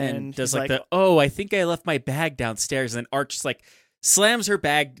 And does like I think I left my bag downstairs. And then Art just like slams her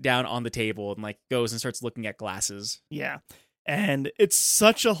bag down on the table and like goes and starts looking at glasses. Yeah. And it's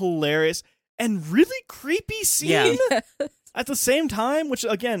such a hilarious and really creepy scene at the same time, which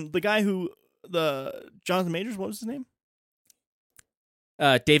again, the Jonathan Majors, what was his name?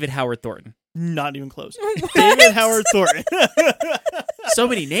 David Howard Thornton. Not even close. David Howard Thornton. So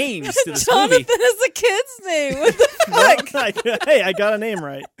many names to this Jonathan movie. is the kid's name. What the fuck? Hey, I got a name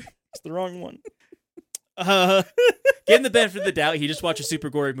right. It's the wrong one. Give him the benefit of the doubt. He just watched a super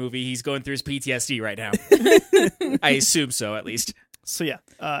gory movie. He's going through his PTSD right now. I assume so, at least. So yeah,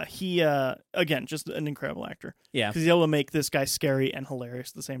 he again, just an incredible actor. Yeah, because he's able to make this guy scary and hilarious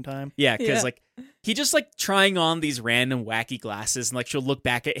at the same time. Yeah, because like he just like trying on these random wacky glasses, and like she'll look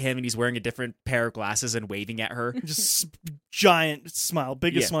back at him, and he's wearing a different pair of glasses and waving at her. Just giant smile,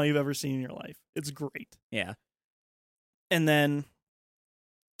 biggest smile you've ever seen in your life. It's great. Yeah, and then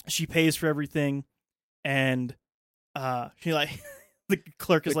she pays for everything, and she like the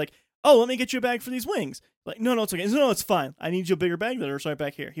clerk is like, "Oh, let me get you a bag for these wings." Like, no, it's okay. No, it's fine. I need you a bigger bag that is right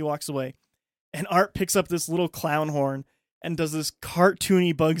back here. He walks away, and Art picks up this little clown horn and does this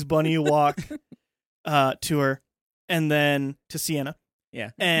cartoony Bugs Bunny walk to her, and then to Sienna.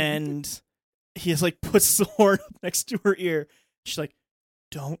 Yeah, and he is like puts the horn up next to her ear. She's like,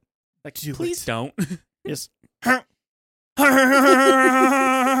 "Don't like do please it. Don't." Yes.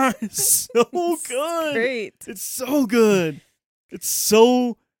 It's so good. Great. It's so good. It's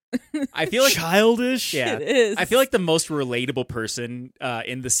so I feel like childish. Yeah, It is. I feel like the most relatable person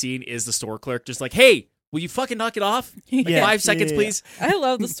in the scene is the store clerk. Just like, hey, will you fucking knock it off? Like, Yeah. 5 seconds, Yeah. please. I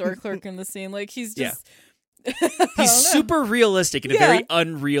love the store clerk in the scene. Like he's just He's super realistic in a very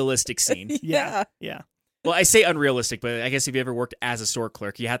unrealistic scene. Yeah. Well, I say unrealistic, but I guess if you ever worked as a store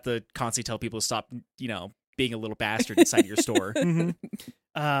clerk, you have to constantly tell people to stop, being a little bastard inside your store.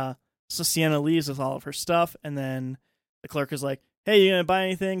 Mm-hmm. So Sienna leaves with all of her stuff, and then the clerk is like, "Hey, you gonna buy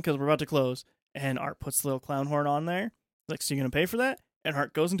anything? Because we're about to close." And Art puts the little clown horn on there. He's like, "So you gonna pay for that?" And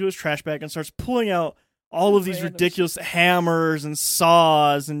Art goes into his trash bag and starts pulling out all of these Random ridiculous hammers and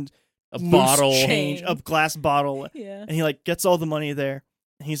saws and A loose bottle. change, a glass bottle. Yeah. And he like gets all the money there,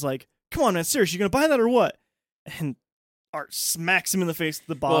 and he's like, "Come on, man, seriously, you gonna buy that or what?" And Art smacks him in the face with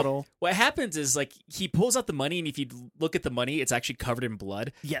the bottle. Well, what happens is like he pulls out the money, and if you look at the money, it's actually covered in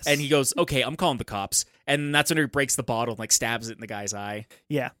blood. Yes. And he goes, "Okay, I'm calling the cops." And that's when he breaks the bottle and like stabs it in the guy's eye.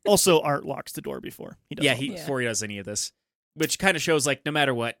 Yeah. Also, Art locks the door before he does. Yeah, all this. before he does any of this, which kind of shows like no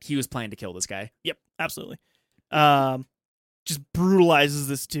matter what, he was planning to kill this guy. Yep, absolutely. Just brutalizes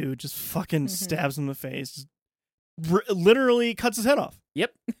this dude. Just fucking stabs him in the face. Just literally cuts his head off.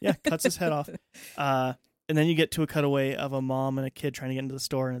 Yep. Yeah, cuts his head off. And then you get to a cutaway of a mom and a kid trying to get into the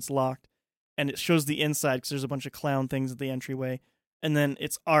store, and it's locked. And it shows the inside because there's a bunch of clown things at the entryway. And then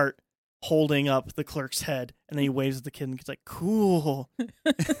it's Art holding up the clerk's head, and then he waves at the kid, and the kid's like, "Cool."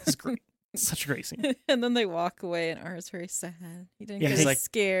 It's great. It's such a great scene. And then they walk away, and Art's very sad. He didn't Yeah, get he's a like-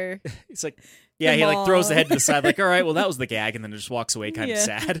 scare. It's like, yeah, he like throws the head to the side, like, all right, well, that was the gag, and then just walks away, kind of Yeah.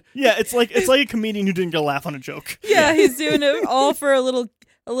 sad. Yeah, it's like a comedian who didn't get a laugh on a joke. Yeah, he's doing it all for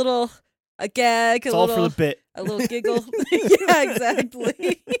a gag, It's all for the bit. a little giggle. Yeah,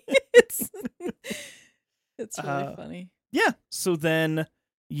 exactly. It's really funny. Yeah. So then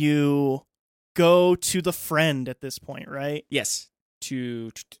you go to the friend at this point, right? Yes.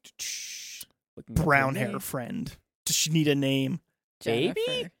 To looking up Brown her hair name. friend. Does she need a name?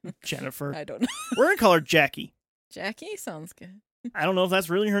 Baby? Jennifer. Jennifer. I don't know. We're gonna call her Jackie. Jackie sounds good. I don't know if that's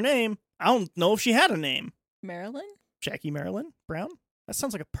really her name. I don't know if she had a name. Marilyn? Jackie Marilyn Brown? That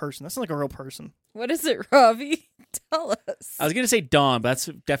sounds like a person. That sounds like a real person. What is it, Ravi? Tell us. I was going to say Dawn, but that's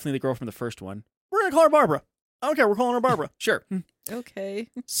definitely the girl from the first one. We're gonna call her Barbara. I don't care. We're calling her Barbara. Sure. Okay.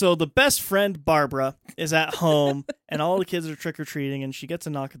 So the best friend Barbara is at home, and all the kids are trick or treating, and she gets a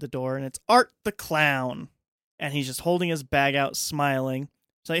knock at the door, and it's Art the clown, and he's just holding his bag out, smiling.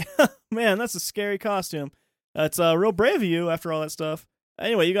 It's like, "Man, that's a scary costume. It's real brave of you after all that stuff.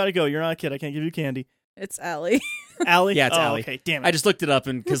 Anyway, you gotta go. You're not a kid. I can't give you candy." It's Allie. Allie? Yeah, it's Oh, Allie. Okay, damn it. I just looked it up,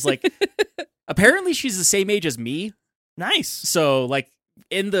 and because, like, apparently she's the same age as me. Nice. So, like,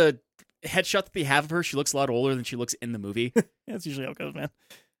 in the headshot that they have of her, she looks a lot older than she looks in the movie. That's usually how it goes, man.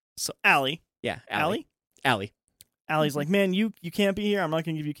 So Allie. Yeah. Allie? Allie. Allie's like, "Man, you can't be here. I'm not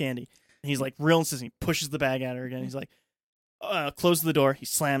gonna give you candy." And he's like real insistent. He pushes the bag at her again. He's like, close the door. He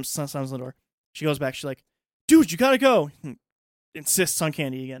slams the door. She goes back. She's like, "Dude, you gotta go." He insists on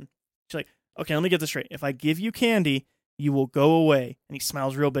candy again. She's like, "Okay, let me get this straight. If I give you candy, you will go away." And he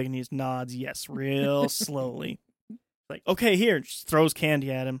smiles real big and he just nods yes real slowly. Like, "Okay, here." And just throws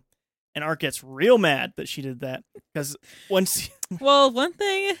candy at him. And Art gets real mad that she did that because once Well, one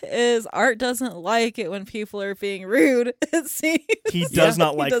thing is Art doesn't like it when people are being rude. It seems he does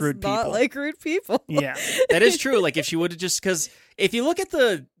not he like does rude not people. like rude people. Yeah. That is true. Like, if she would have just, because if you look at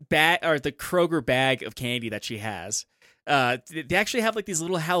the bag or the Kroger bag of candy that she has, they actually have like these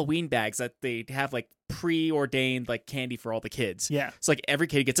little Halloween bags that they have like preordained like candy for all the kids. Yeah. So like every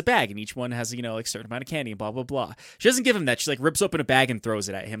kid gets a bag and each one has, like a certain amount of candy and blah, blah, blah. She doesn't give him that. She like rips open a bag and throws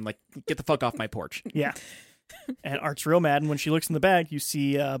it at him. Like, get the fuck off my porch. Yeah. And Art's real mad. And when she looks in the bag, you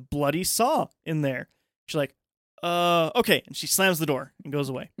see a bloody saw in there. She's like, okay. And she slams the door and goes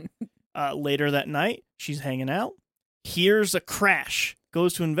away. Later that night, she's hanging out, hears a crash,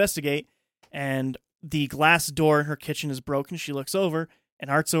 goes to investigate, and the glass door in her kitchen is broken. She looks over,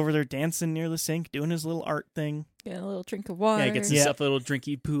 and Art's over there dancing near the sink, doing his little art thing. Getting a little drink of water. Yeah, he gets himself a little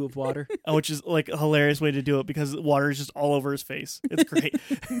drinky poo of water. Which is like a hilarious way to do it because water is just all over his face. It's great.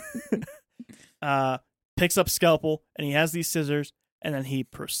 Picks up scalpel, and he has these scissors, and then he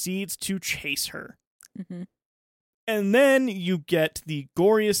proceeds to chase her. Mm-hmm. And then you get the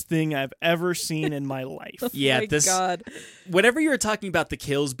goriest thing I've ever seen in my life. Yeah, my God. Whenever you're talking about the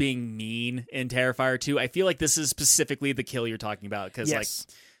kills being mean in Terrifier 2, I feel like this is specifically the kill you're talking about. Because, like,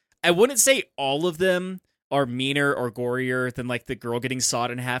 I wouldn't say all of them are meaner or gorier than, like, the girl getting sawed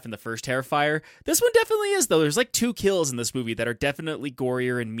in half in the first Terrifier. This one definitely is, though. There's, like, 2 kills in this movie that are definitely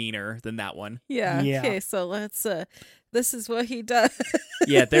gorier and meaner than that one. Yeah. Okay, so let's... this is what he does.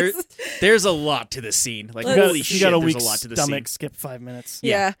 Yeah, there's a lot to this scene. Like, holy shit, you got a there's weak a lot to this stomach. scene. Skip 5 minutes.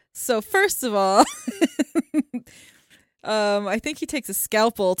 Yeah. So first of all, I think he takes a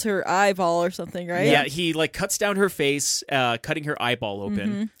scalpel to her eyeball or something, right? Yeah, he like cuts down her face, cutting her eyeball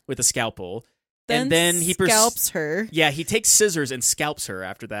open with a scalpel. And then he scalps her. Yeah, he takes scissors and scalps her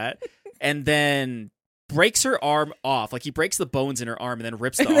after that. And then breaks her arm off. Like, he breaks the bones in her arm and then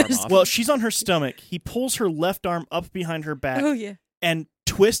rips the arm off. Well, she's on her stomach. He pulls her left arm up behind her back. Oh, yeah. And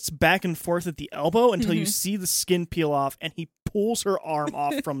twists back and forth at the elbow until you see the skin peel off, and he pulls her arm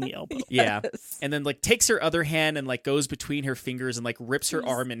off from the elbow. Yeah. And then, like, takes her other hand and, like, goes between her fingers and, like, rips her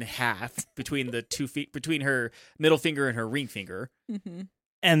arm in half between the 2 feet, between her middle finger and her ring finger. Mm-hmm.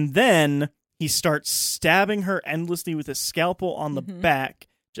 And then he starts stabbing her endlessly with a scalpel on the back,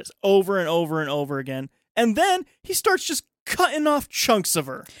 just over and over and over again. And then he starts just cutting off chunks of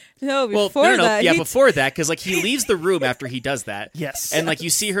her. No, before that. Yeah, before that, because, like, he leaves the room after he does that. Yes. And, like, you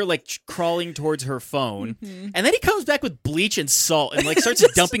see her, like, crawling towards her phone. And then he comes back with bleach and salt and, like, starts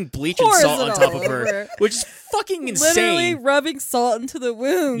dumping bleach and salt on top of her, which is fucking insane. Literally rubbing salt into the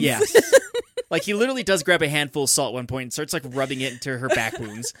wounds. Yeah. Like, he literally does grab a handful of salt at one point and starts, like, rubbing it into her back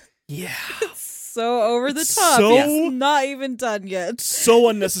wounds. Yeah. So over the top. So- It's not even done yet. So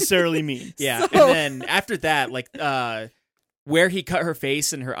unnecessarily mean. Yeah. And then after that, like, where he cut her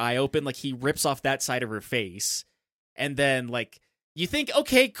face and her eye open, like, he rips off that side of her face. And then, like, you think,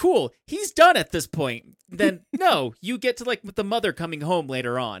 okay, cool, he's done at this point. Then, no, you get to, like, with the mother coming home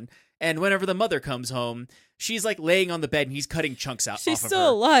later on. And whenever the mother comes home, she's, like, laying on the bed and he's cutting chunks out She's off of still her.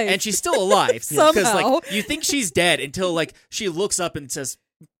 alive. And she's still alive. Somehow. Because, like, you think she's dead until, like, she looks up and says,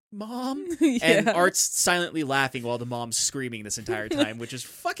 Mom? And Art's silently laughing while the mom's screaming this entire time, which is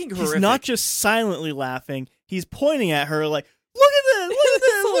fucking horrific. He's not just silently laughing, he's pointing at her like, look at this, look at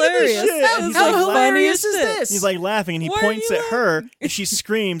this, look at this shit. How He's funny like, hilarious is this? He's like laughing and he Why are points you at her and she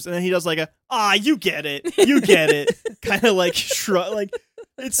screams and then he does like you get it, you get it. Kind of like shrug, like,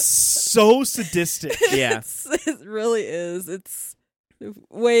 it's so sadistic. Yeah. It really is. It's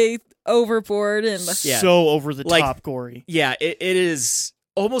way overboard and So over the Like, top gory. Yeah, it is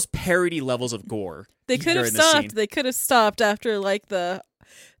almost parody levels of gore. they could have during this scene. stopped. They could have stopped after like the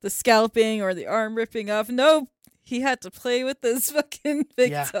scalping or the arm ripping off. No, he had to play with this fucking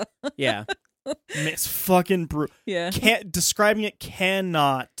victim. Yeah. It's fucking brutal. Yeah. Describing it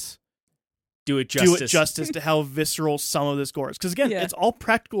cannot Do it do it justice to how visceral some of this gore is. Because again, Yeah. it's all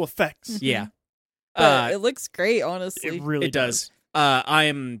practical effects. Yeah. But it looks great, honestly. It really It does. I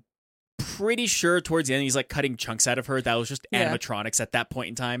am pretty sure towards the end he's like cutting chunks out of her. That was just Yeah. animatronics at that point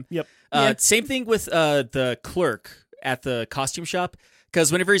in time. Yep. Same thing with the clerk at the costume shop.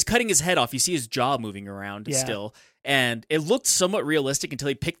 Because whenever he's cutting his head off, you see his jaw moving around still. And it looked somewhat realistic until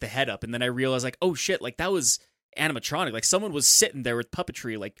he picked the head up. And then I realized, like, oh shit, like that was animatronic. Like someone was sitting there with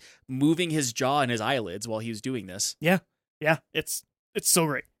puppetry, like moving his jaw and his eyelids while he was doing this. Yeah. It's so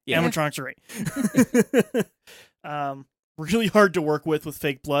great. Yeah. Animatronics are great. Really hard to work with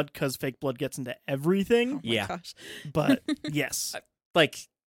fake blood because fake blood gets into everything. Oh my gosh. But yes. Like,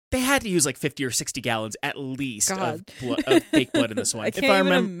 they had to use like 50 or 60 gallons at least God. of fake blood in this one. I can't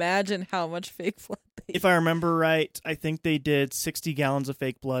even imagine how much fake blood they If I remember right, I think they did 60 gallons of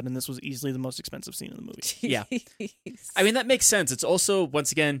fake blood, and this was easily the most expensive scene in the movie. Yeah. Jeez. I mean, that makes sense. It's also,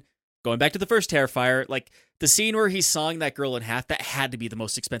 once again, going back to the first Terrifier, like the scene where he's sawing that girl in half, that had to be the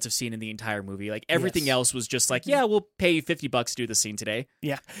most expensive scene in the entire movie. Like everything else was just like, yeah, we'll pay you $50 to do the scene today.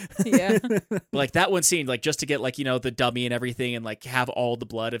 Yeah. Yeah. But like that one scene, like just to get like, you know, the dummy and everything and like have all the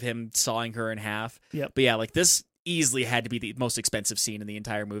blood of him sawing her in half. Yep. But yeah, like this easily had to be the most expensive scene in the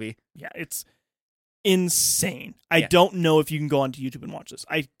entire movie. Yeah, it's insane. I don't know if you can go onto YouTube and watch this.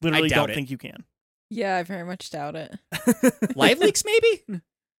 I literally don't think you can. Yeah, I very much doubt it. Live leaks, maybe?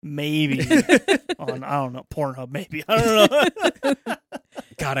 maybe on, I don't know, Pornhub, maybe. I don't know.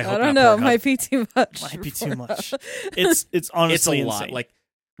 God, I hope I don't not know. It Pornhub. might be too much. Might be for too much. Pornhub. It's honestly It's a lot. insane. Like,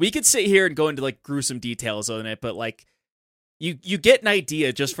 we could sit here and go into like gruesome details on it, but like you get an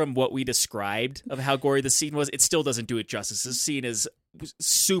idea just from what we described of how gory the scene was. It still doesn't do it justice. This scene is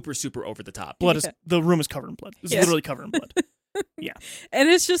super, super over the top. blood is the room is covered in blood. It's literally covered in blood. Yeah. And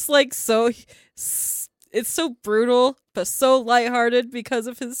it's just like it's so brutal, but so lighthearted because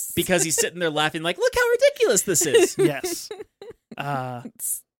of his. Because he's sitting there laughing like, look how ridiculous this is. Yes.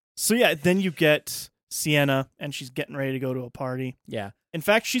 So yeah, then you get Sienna, and she's getting ready to go to a party. Yeah. In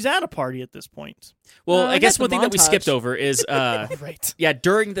fact, she's at a party at this point. Well, I I guess got the one thing that we montage. skipped over is, Right. yeah,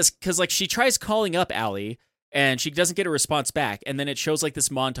 during this, because like she tries calling up Allie, and she doesn't get a response back, and then it shows like this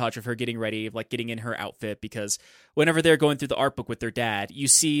montage of her getting ready, like getting in her outfit, because whenever they're going through the art book with their dad, you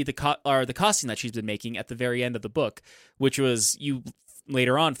see the costume that she's been making at the very end of the book, which was, you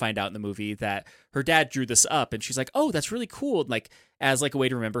later on find out in the movie that her dad drew this up, and she's like, oh, that's really cool, like as like a way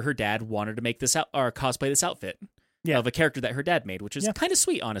to remember her dad wanted to make this out or cosplay this outfit of a character that her dad made, which is kind of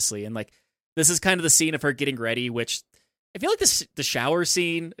sweet, honestly. And like this is kind of the scene of her getting ready, which I feel like the shower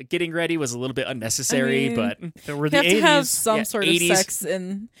scene getting ready was a little bit unnecessary, but There were You the have 80s. to have some sort of 80s. sex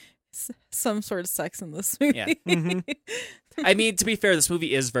in some sort of sex in this movie. Yeah. Mhm. I mean, to be fair, this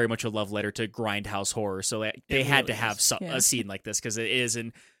movie is very much a love letter to grindhouse horror, so they had to really have is. Yeah. a scene like this because it is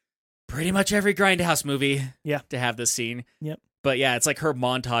in pretty much every grindhouse movie. Yeah. To have this scene. Yep. But yeah, it's like her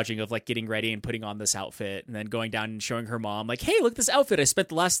montaging of like getting ready and putting on this outfit, and then going down and showing her mom like, "Hey, look at this outfit I spent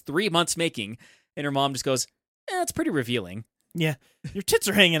the last 3 months making," and her mom just goes, "It's pretty revealing." Yeah. Your tits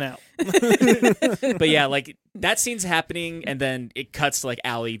are hanging out. But yeah, like that scene's happening, and then it cuts to like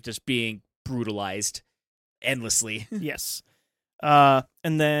Allie just being brutalized endlessly. Yes. And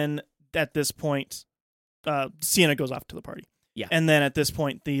then at this point, Sienna goes off to the party. Yeah. And then at this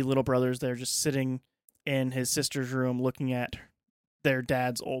point, the little brother's there just sitting in his sister's room looking at their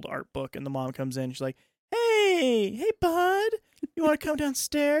dad's old art book. And the mom comes in. She's like, hey, bud, you want to come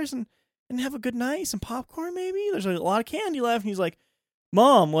downstairs and have a good night? Some popcorn, maybe? There's a lot of candy left. And he's like,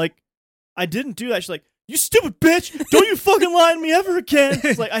 Mom, like, I didn't do that. She's like, you stupid bitch. Don't you fucking lie to me ever again.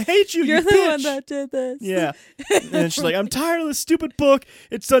 She's like, I hate you, You're you the bitch. one that did this. Yeah. And then she's like, I'm tired of this stupid book.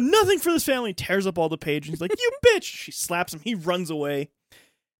 It's done nothing for this family. Tears up all the pages. He's like, you bitch. She slaps him. He runs away.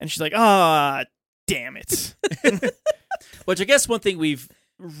 And she's like, damn it. Which I guess one thing we've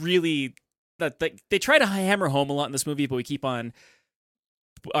really that they try to hammer home a lot in this movie, but we keep on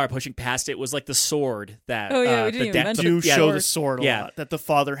pushing past it, was like the sword that Oh, yeah, we didn't the even dad mention Do the show sword. the sword a lot that the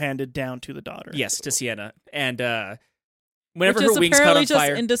father handed down to the daughter. yes, to Sienna. And whenever Which her is wings caught apparently on just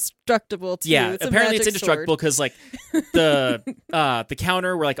fire. indestructible too. Yeah, It's a apparently it's magic indestructible sword. because like the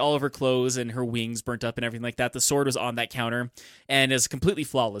counter where like all of her clothes and her wings burnt up and everything like that. The sword was on that counter and is completely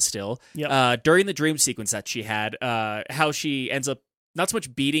flawless still. Yep. During the dream sequence that she had, how she ends up not so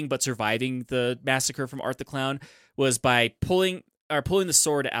much beating but surviving the massacre from Art the Clown was by pulling the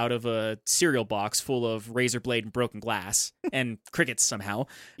sword out of a cereal box full of razor blade and broken glass and crickets somehow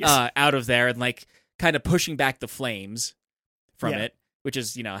out of there and like kind of pushing back the flames from it, which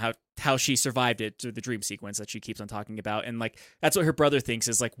is, you know, how she survived it through the dream sequence that she keeps on talking about. And like that's what her brother thinks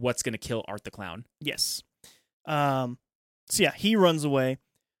is like what's going to kill Art the Clown. Yes. So yeah, he runs away.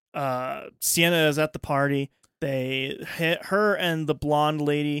 Sienna is at the party. They hit her and the blonde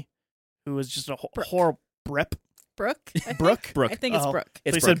lady who was just a horrible Brep. Brooke. Brooke? I think it's Oh. Brooke.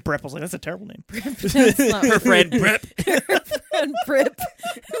 It's They Brooke. said Brep. I was like, that's a terrible name. That's not Her friend Brip. friend Brip.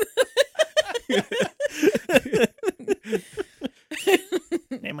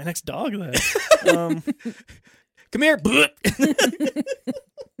 Name my next dog that. Come here.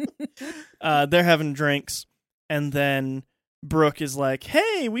 They're having drinks, and then Brooke is like,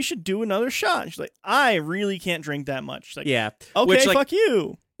 "Hey, we should do another shot." And she's like, "I really can't drink that much." She's like, Yeah. okay, Which, like, fuck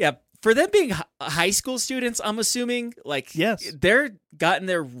you. Yeah. For them being high school students, I'm assuming, like, Yes. they're gotten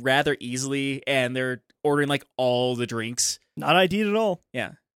there rather easily, and they're ordering like all the drinks. Not ID'd at all.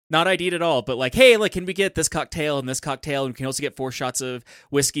 Yeah. Not ID'd at all, but like, hey, like, can we get this cocktail and this cocktail, and we can also get 4 shots of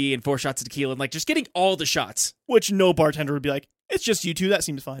whiskey and 4 shots of tequila, and like just getting all the shots. Which no bartender would be like, "It's just you two. That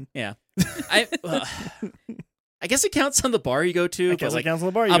seems fine." Yeah. I guess it counts on the bar you go to. I but, guess like, it counts on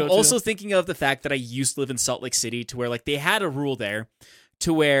the bar you I'm go to. also thinking of the fact that I used to live in Salt Lake City, to where like they had a rule there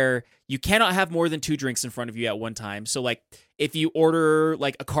to where you cannot have more than 2 drinks in front of you at one time. So like if you order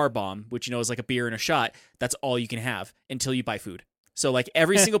like a car bomb, which you know is like a beer and a shot, that's all you can have until you buy food. So like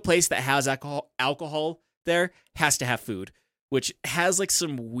every single place that has alcohol there has to have food, which has like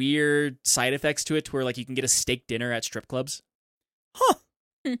some weird side effects to it, to where like you can get a steak dinner at strip clubs. Huh.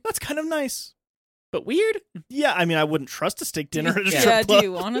 That's kind of nice. but weird. Yeah, I mean, I wouldn't trust a steak dinner at a Yeah. strip club. Do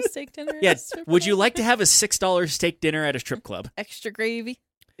you want a steak dinner? at Yeah, a strip would you club? like to have a $6 steak dinner at a strip club? Extra gravy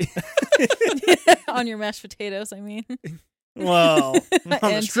on your mashed potatoes, I mean. Well, on the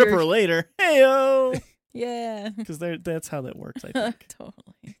And stripper your- later. Heyo! Yeah. Because that's how that works, I think.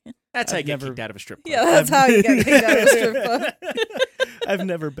 Totally. That's how I've you get never- kicked out of a strip club. Yeah, that's how you get kicked out of a strip club. I've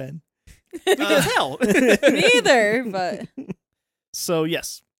never been. Because hell. Neither, but So,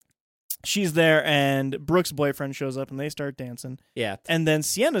 yes. She's there, and Brooke's boyfriend shows up, and they start dancing. Yeah. And then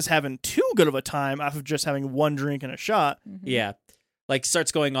Sienna's having too good of a time off of just having one drink and a shot. Yeah. Like,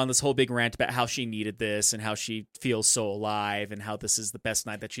 starts going on this whole big rant about how she needed this and how she feels so alive and how this is the best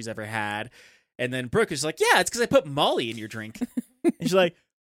night that she's ever had. And then Brooke is like, yeah, it's because I put Molly in your drink. And she's like,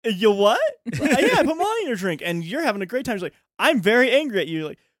 you what? Like, yeah, I put Molly in your drink, and you're having a great time. She's like, I'm very angry at you.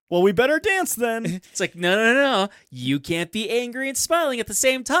 Like, well, we better dance then. It's like, no. You can't be angry and smiling at the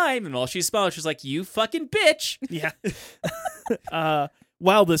same time. And while she's smiling, she's like, you fucking bitch. Yeah.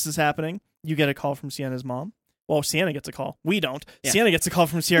 While this is happening, you get a call from Sienna's mom. Well, Sienna gets a call. We don't. Yeah. Sienna gets a call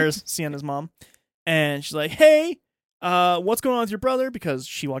from Sienna's mom. And she's like, hey, what's going on with your brother? Because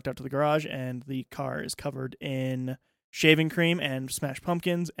she walked out to the garage, and the car is covered in shaving cream and smashed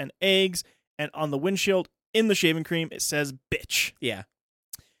pumpkins and eggs. And on the windshield, in the shaving cream, it says bitch. Yeah.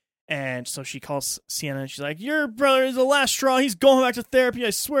 And so she calls Sienna, and she's like, your brother is the last straw. He's going back to therapy, I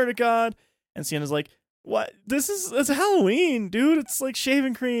swear to God. And Sienna's like, what? It's Halloween, dude. It's like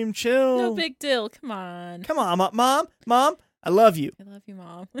shaving cream. Chill. no big deal. Come on. Come on, Mom. I love you. I love you,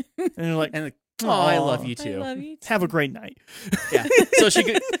 Mom. And you're like, And like, oh, I Aw. love you I too. love you too. have a great night. Yeah. So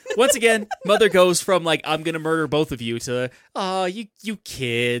once again, mother goes from like, I'm going to murder both of you to, oh, you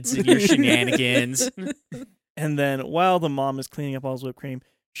kids and your shenanigans. And then while the mom is cleaning up all his whipped cream,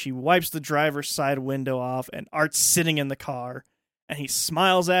 she wipes the driver's side window off, and Art's sitting in the car, and he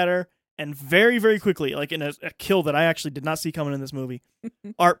smiles at her, and very, very quickly, like in a kill that I actually did not see coming in this movie,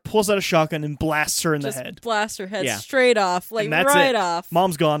 Art pulls out a shotgun and blasts her in Just the head. blast her head Yeah. straight off, like And that's right it. off.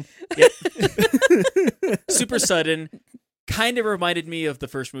 Mom's gone. Super sudden. Kind of reminded me of the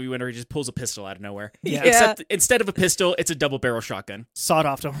first movie when he just pulls a pistol out of nowhere. Yeah. Except instead of a pistol, it's a double barrel shotgun. Sawed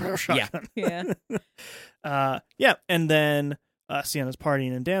off to her shotgun. Yeah. Yeah. And then Sienna's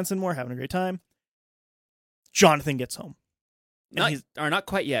partying and dancing more, having a great time. Jonathan gets home. And Not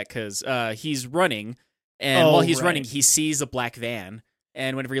quite yet, because he's running, and Oh, while he's right. running, he sees a black van.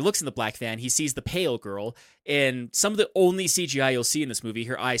 And whenever he looks in the black van, he sees the pale girl. And some of the only CGI you'll see in this movie,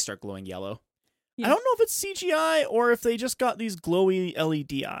 her eyes start glowing yellow. I don't know if it's CGI or if they just got these glowy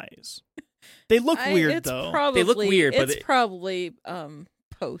LED eyes. They look weird, it's though. Probably, They look weird, but it's probably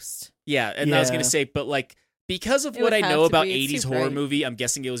post. Yeah, and I was Yeah. going to say, but like, because of It what would I have know to about be. It's 80s too horror bright. movie, I'm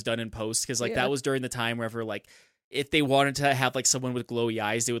guessing it was done in post, because like Yeah. that was during the time wherever like, if they wanted to have like someone with glowy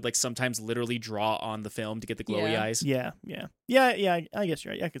eyes, they would like sometimes literally draw on the film to get the glowy Yeah. eyes. Yeah. I guess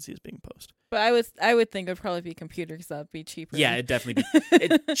you're right. I could see this being post. But I would think it would probably be computer because that'd be cheaper. Yeah, it'd definitely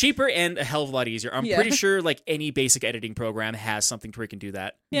be cheaper and a hell of a lot easier. I'm Yeah. pretty sure like any basic editing program has something to where you can do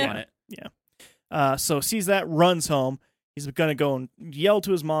that Yeah. on it. So sees that, runs home. He's gonna go and yell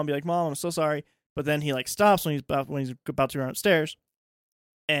to his mom, be like, "Mom, I'm so sorry." But then he like stops when he's about to run upstairs,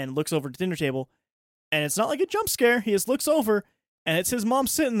 and looks over at the dinner table, and it's not like a jump scare. He just looks over, and it's his mom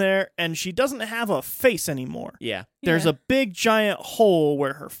sitting there, and she doesn't have a face anymore. Yeah. There's a big giant hole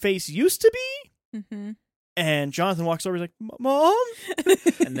where her face used to be. Mm-hmm. And Jonathan walks over, he's like, "Mom,"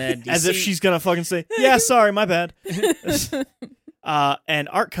 And then you as if see- she's gonna fucking say, "Yeah, sorry, my bad." And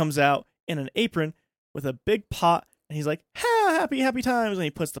Art comes out in an apron with a big pot, and he's like, happy times," and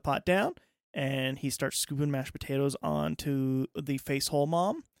he puts the pot down, and he starts scooping mashed potatoes onto the face hole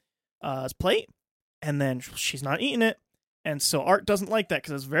mom's plate, and then she's not eating it, and so Art doesn't like that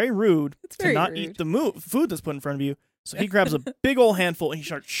because it's very rude to very not rude. eat the food that's put in front of you. So he grabs a big old handful and he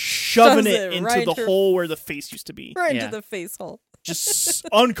starts shoving Shoves it it into right the into her- hole where the face used to be. Right Yeah. into the face hole. Just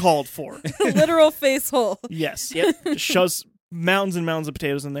uncalled for. Literal face hole. Yes. Yep. Just shoves mounds and mounds of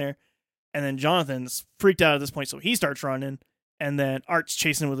potatoes in there. And then Jonathan's freaked out at this point, so he starts running. And then Art's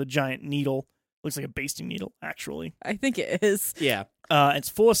chasing him with a giant needle. Looks like a basting needle, actually. I think it is. Yeah. It's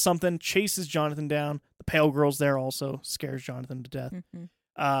full of something, chases Jonathan down. The pale girl's there also, scares Jonathan to death. Mm-hmm.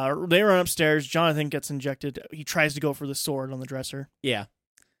 They run upstairs. Jonathan gets injected. He tries to go for the sword on the dresser. Yeah.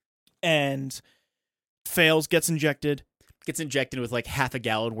 And fails, gets injected. Gets injected with like half a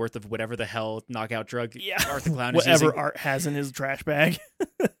gallon worth of whatever the hell knockout drug Yeah. Art the Clown is Whatever using. Art has in his trash bag.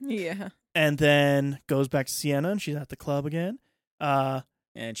 Yeah. And then goes back to Sienna, and she's at the club again.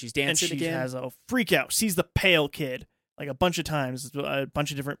 And she's And dancing she again. has a freak out. Sees the pale kid like a bunch of times, a bunch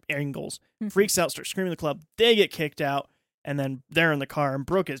of different angles. Mhm. Freaks out, starts screaming in the club. They get kicked out. And then they're in the car, and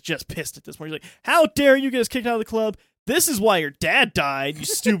Brooke is just pissed at this point. He's like, how dare you get us kicked out of the club? This is why your dad died, you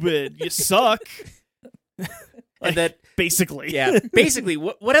stupid. You suck. And that basically. Yeah, basically,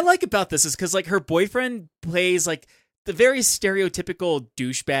 what I like about this is because, like, her boyfriend plays, like, the very stereotypical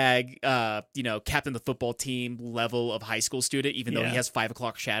douchebag, captain of the football team level of high school student, even though he has 5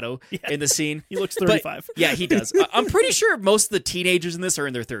 o'clock shadow in the scene. He looks 35. But, yeah, he does. I'm pretty sure most of the teenagers in this are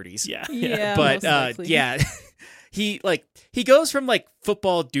in their 30s. Yeah. But, he goes from, like,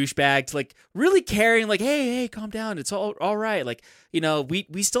 football douchebag to, like, really caring, like, hey, calm down. It's all right. Like,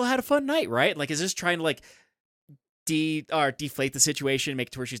 we still had a fun night, right? Like, is just trying to, like, deflate the situation, make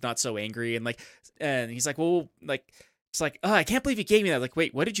it to where she's not so angry. And he's like, well, like, it's like, oh, I can't believe you gave me that. Like,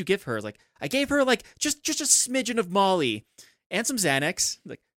 wait, what did you give her? Like, I gave her, like, just a smidgen of Molly and some Xanax.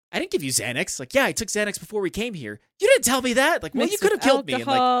 Like, I didn't give you Xanax. Like, yeah, I took Xanax before we came here. You didn't tell me that. Like, well, you could have killed me. And,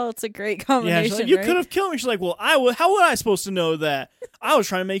 like, it's a great combination. Yeah, she's like, you could have killed me. She's like, well, how was I supposed to know that? I was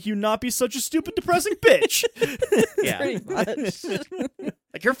trying to make you not be such a stupid, depressing bitch. Yeah, pretty much.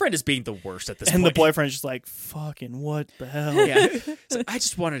 Like, her friend is being the worst at this point. And the boyfriend's just like, fucking what the hell? Yeah. So, I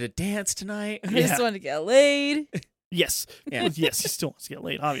just wanted to dance tonight. I just wanted to get laid. Yes. Yeah. Yes, he still wants to get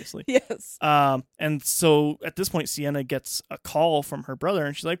laid, obviously. Yes. And so at this point, Sienna gets a call from her brother,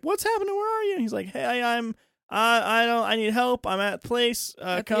 and she's like, "What's happening? Where are you?" And he's like, "Hey, I need help. I'm at the place.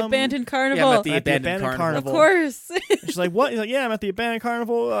 At come." the abandoned carnival. Yeah, I'm at the abandoned carnival. Of course. And she's like, "What?" He's like, "Yeah, I'm at the abandoned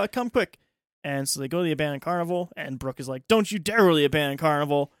carnival. Come quick." And so they go to the abandoned carnival, and Brooke is like, "Don't you dare go to the abandoned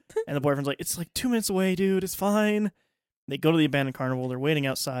carnival!" And the boyfriend's like, "It's like 2 minutes away, dude. It's fine." They go to the abandoned carnival. They're waiting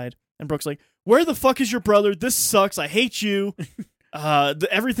outside, and Brooke's like, "Where the fuck is your brother? This sucks. I hate you.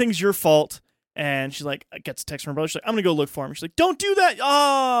 Everything's your fault." And she's like, gets a text from her brother. She's like, "I'm gonna go look for him." She's like, "Don't do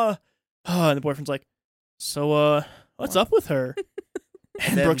that." And the boyfriend's like, "So, what's up with her?"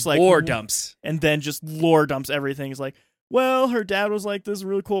 And Brooke's like, lore dumps. and then just lore dumps everything. He's like, "Well, her dad was like this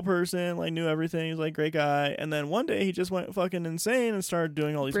really cool person, like knew everything. He was like great guy. And then one day he just went fucking insane and started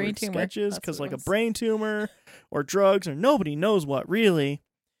doing all these Brain weird tumor. sketches That's because what like it a was. brain tumor or drugs or nobody knows what really."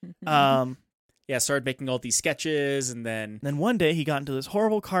 Yeah, started making all these sketches, and then Then one day he got into this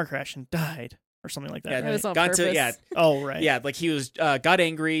horrible car crash and died or something like that. Yeah, It right? was on got purpose. to Oh, right. Yeah, like he was got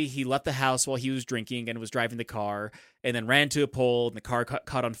angry. He left the house while he was drinking and was driving the car, and then ran to a pole, and the car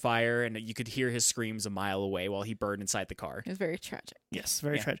caught on fire, and you could hear his screams a mile away while he burned inside the car. It was very tragic. Yes,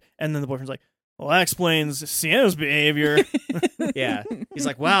 very Yeah. tragic. And then the boyfriend's like, "Well, that explains Sienna's behavior." Yeah, he's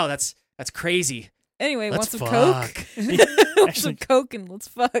like, "Wow, that's crazy." Anyway, want Let's some fuck. coke? Want Actually- some coke and let's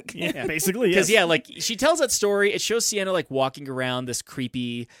fuck. Yeah, basically, Because yes. yeah, like she tells that story. It shows Sienna like walking around this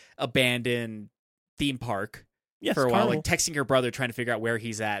creepy, abandoned theme park Yes, for a while, carnival. like texting her brother, trying to figure out where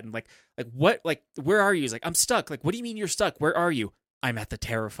he's at, and like what, like where are you? He's like, "I'm stuck." Like, what do you mean you're stuck? Where are you? I'm at the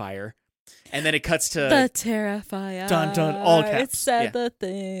Terrifier. And then it cuts to The Terrifier. Dun, dun, all caps. It said Yeah. the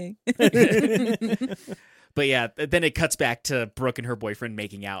thing. But yeah, then it cuts back to Brooke and her boyfriend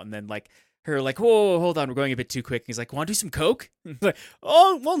making out, and then like her like, "Whoa, hold on, we're going a bit too quick." And he's like, "Want to do some coke?"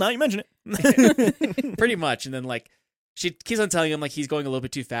 Oh, well, now you mention it. Pretty much. And then like she keeps on telling him like he's going a little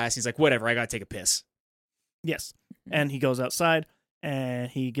bit too fast. He's like, "Whatever, I gotta take a piss." Yes. And he goes outside and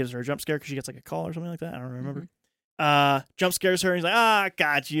he gives her a jump scare because she gets like a call or something like that. I don't remember. Jump scares her. And he's like, I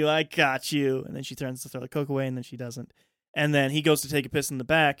got you. And then she threatens to throw the coke away and then she doesn't. And then he goes to take a piss in the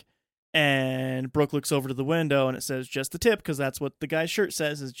back and Brooke looks over to the window and it says just the tip because that's what the guy's shirt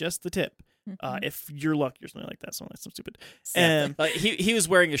says is just the tip. If you're lucky or something like that. Something stupid. And He was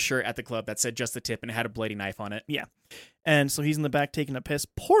wearing a shirt at the club that said just the tip and it had a bloody knife on it. yeah. And so he's in the back taking a piss.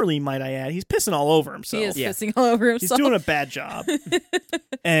 Poorly, might I add. He's pissing all over himself. He is Yeah. pissing all over He's himself. doing a bad job.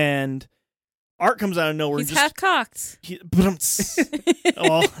 And Art comes out of nowhere. He's and just, half cocked.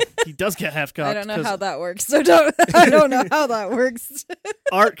 well, he does get half cocked. I don't know 'cause how that works. So I don't know how that works.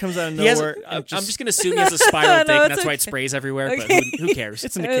 Art comes out of He has, nowhere. I'm and just gonna assume he has a spiral No, dick, and it's that's why it okay. sprays everywhere. Okay. But who cares?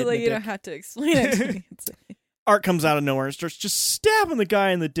 It's in the I was kid. like, in you the don't dick. have to explain it to me. It's Art comes out of nowhere and starts just stabbing the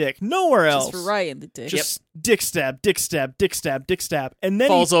guy in the dick. Nowhere else. just right in the dick. Just dick stab, dick stab, dick stab, dick stab, and then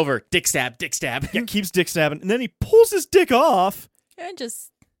Falls over, dick stab, dick stab. he keeps dick stabbing, and then he pulls his dick off, And just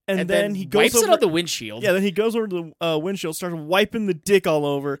and then he goes wipes over it on the windshield. Yeah, then he goes over to the windshield, starts wiping the dick all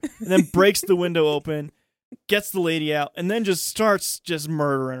over, and then breaks the window open, gets the lady out, and then just starts just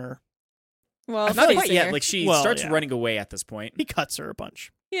murdering her. well, Not quite chasing yet. her. Like she Well, starts yeah. running away at this point. He cuts her a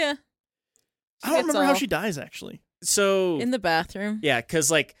bunch. yeah. I don't It's remember how all she dies, actually. So in the bathroom. yeah,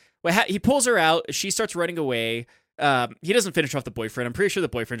 because like he pulls her out. She starts running away. He doesn't finish off the boyfriend. I'm pretty sure the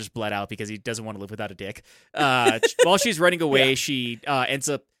boyfriend just bled out because he doesn't want to live without a dick. While she's running away, she ends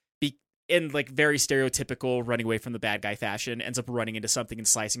up in like very stereotypical running away from the bad guy fashion, ends up running into something and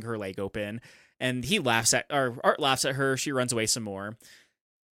slicing her leg open. And Art laughs at her. She runs away some more,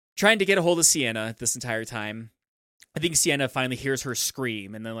 trying to get a hold of Sienna this entire time. I think Sienna finally hears her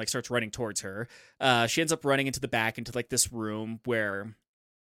scream and then like starts running towards her. She ends up running into the back into like this room where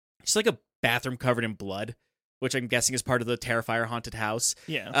it's like a bathroom covered in blood, which I'm guessing is part of the Terrifier haunted house.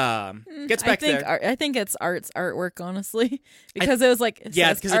 Yeah. Gets back there. I think it's Art's artwork, honestly, because it was like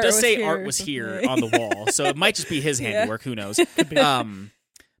because it does say Art was here on the wall, so it might just be his handiwork. Who knows?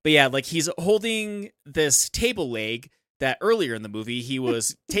 But yeah, like he's holding this table leg that earlier in the movie he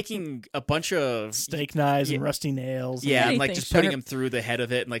was taking a bunch of steak knives and rusty nails. Yeah, and like just putting him through the head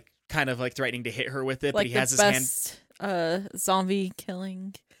of it and like kind of like threatening to hit her with it. Like but he has his hand. Zombie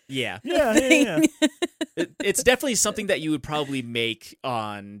killing. Yeah. It's definitely something that you would probably make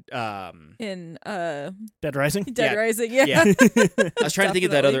on in Dead Rising. Rising, yeah. I was trying to think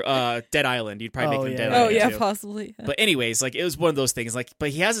of that other Dead Island. You'd probably make them Dead Island. Oh yeah, too. possibly. Yeah. But anyways, like it was one of those things. Like, but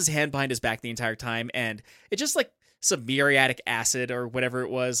he has his hand behind his back the entire time, and it's just like some muriatic acid or whatever it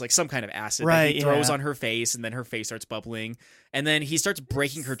was, like some kind of acid that he throws on her face, and then her face starts bubbling, and then he starts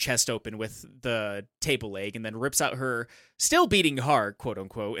breaking her chest open with the table leg, and then rips out her still beating heart, quote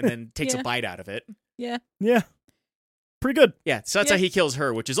unquote, and then takes a bite out of it. Yeah. Pretty good. Yeah, so that's how he kills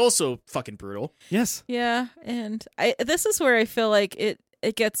her, which is also fucking brutal. Yes. Yeah, and this is where I feel like it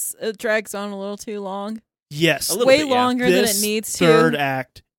drags on a little too long. Yes. Way longer than it needs to. Third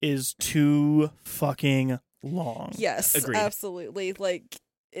act is too fucking long. Yes, agreed. Absolutely. Like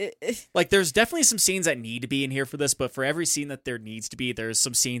like there's definitely some scenes that need to be in here for this, but for every scene that there needs to be, there's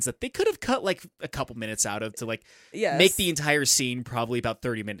some scenes that they could have cut like a couple minutes out of to like make the entire scene probably about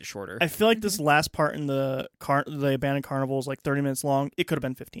 30 minutes shorter. I feel like this last part in the abandoned carnival is like 30 minutes long. It could have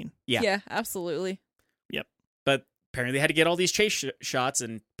been 15. Yeah, absolutely. Yep. But apparently they had to get all these chase shots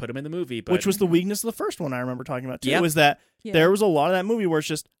and put them in the movie. But... Which was the weakness of the first one I remember talking about too. Yeah. Was that there was a lot of that movie where it's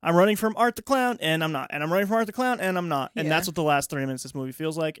just, I'm running from Art the Clown and I'm not. And I'm running from Art the Clown and I'm not. And that's what the last 30 minutes of this movie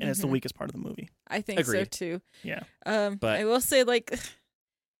feels like. And it's the weakest part of the movie. I think so too. Yeah. But I will say, like,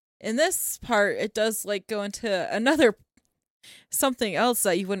 in this part, it does like go into something else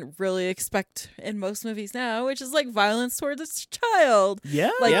that you wouldn't really expect in most movies now, which is like violence towards a child. Yeah.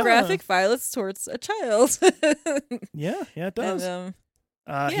 Like graphic violence towards a child. Yeah, it does. And,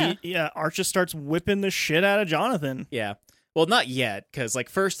 Art just starts whipping the shit out of Jonathan. Yeah. Well, not yet, because like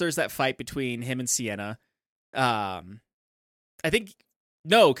first there's that fight between him and Sienna. I think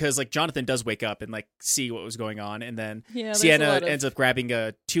no, because like Jonathan does wake up and like see what was going on, and then Sienna ends up grabbing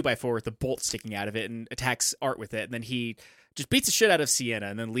a 2x4 with a bolt sticking out of it and attacks Art with it, and then he just beats the shit out of Sienna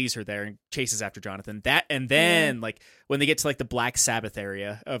and then leaves her there and chases after Jonathan. Like when they get to like the Black Sabbath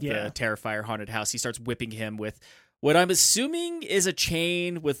area of the Terrifier haunted house, he starts whipping him with what I'm assuming is a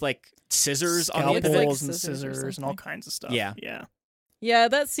chain with like scissors on the end of it. Scalpels and scissors and all kinds of stuff. Yeah. Yeah,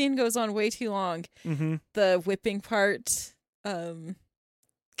 that scene goes on way too long. Mm-hmm. The whipping part.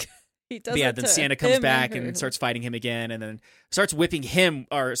 He does then Sienna comes back and starts fighting him again, and then starts whipping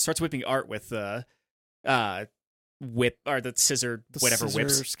Art with the whip or the scissor, whatever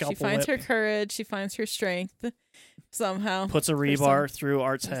whips. She finds her courage. She finds her strength somehow. Puts a rebar through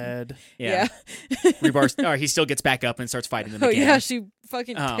Art's head. Yeah. Rebar. He still gets back up and starts fighting them again. Oh yeah, she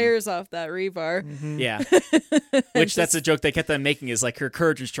fucking tears off that rebar. Mm-hmm. Yeah. Which that's a joke they kept on making, is like her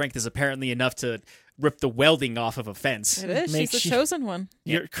courage and strength is apparently enough to rip the welding off of a fence. It is. She's the chosen one.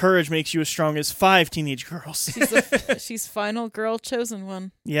 Your courage makes you as strong as 5 teenage girls. She's final girl chosen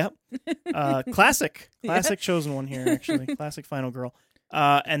one. Yep. Classic chosen one here, actually. Classic final girl.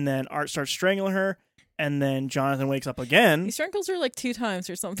 And then Art starts strangling her, and then Jonathan wakes up again. He strangles her like 2 times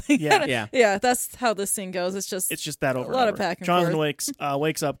or something. Yeah. Yeah, that's how this scene goes. It's just that over. A lot of back and Jonathan forth.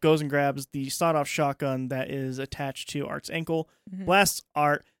 wakes up, goes and grabs the sawed-off shotgun that is attached to Art's ankle, blasts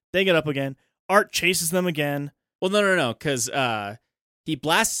Art. They get up again. Art chases them again. Well, no, because he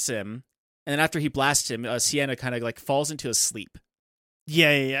blasts him, and then after he blasts him, Sienna kind of like falls into a sleep.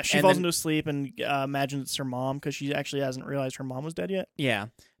 Yeah. She falls into a sleep and imagines it's her mom, because she actually hasn't realized her mom was dead yet. Yeah,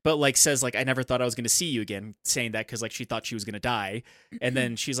 but like says like, I never thought I was going to see you again, saying that because like she thought she was going to die. And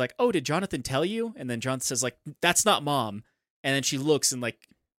then she's like, oh, did Jonathan tell you? And then Jonathan says like, that's not mom. And then she looks and like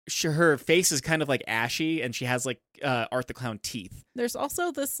her face is kind of like ashy, and she has like Art the Clown teeth. There's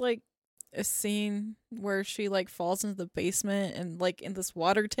also this like a scene where she like falls into the basement and like in this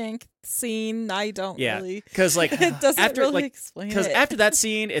water tank scene. I don't really, because like it doesn't really explain it. Because after that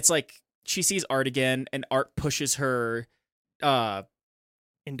scene, it's like she sees Art again, and Art pushes her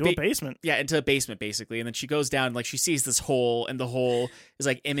into a basement. Yeah, into a basement, basically. And then she goes down, like, she sees this hole, and the hole is,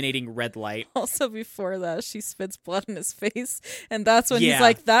 like, emanating red light. Also, before that, she spits blood in his face, and that's when he's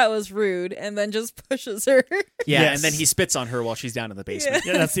like, that was rude, and then just pushes her. Yeah, yes. And then he spits on her while she's down in the basement.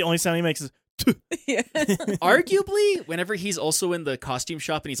 Yeah, that's the only sound he makes is... Yeah. Arguably, whenever he's also in the costume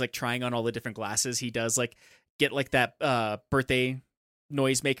shop and he's, like, trying on all the different glasses, he does, like, get, like, that birthday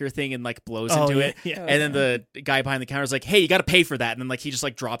noisemaker thing and like blows into it. Yeah. And then the guy behind the counter is like, hey, you got to pay for that. And then like he just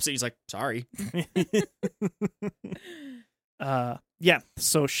like drops it. He's like, sorry. Yeah.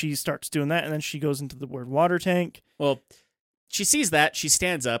 So she starts doing that, and then she goes into the word water tank. Well, she sees that. She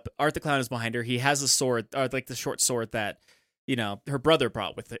stands up. Art the Clown is behind her. He has a sword, or like the short sword that, you know, her brother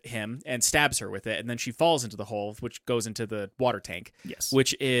brought with him, and stabs her with it. And then she falls into the hole, which goes into the water tank. Yes.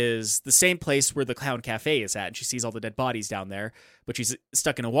 Which is the same place where the Clown Cafe is at. And she sees all the dead bodies down there, but she's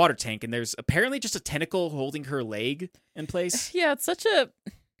stuck in a water tank. And there's apparently just a tentacle holding her leg in place. Yeah, it's such a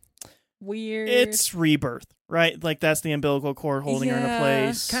weird... It's rebirth, right? Like, that's the umbilical cord holding her into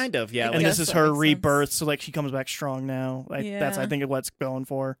place. Kind of, yeah. And like, this is her rebirth, so, like, she comes back strong now. Like, that's, I think, what it's going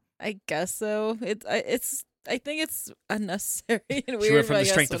for. I guess so. I think it's unnecessary and weird. She went from the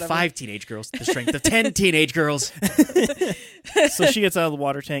strength of 5 teenage girls to the strength of 10 teenage girls. So she gets out of the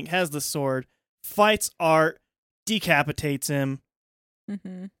water tank, has the sword, fights Art, decapitates him.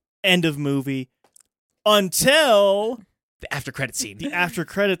 Mm-hmm. End of movie. Until... the after credit scene. The after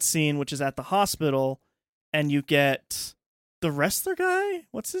credit scene, which is at the hospital, and you get the wrestler guy.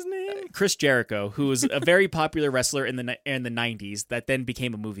 What's his name? Chris Jericho, who was a very popular wrestler in the 90s that then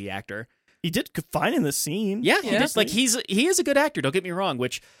became a movie actor. He did fine in the scene. Yeah, he did. Like he is a good actor. Don't get me wrong.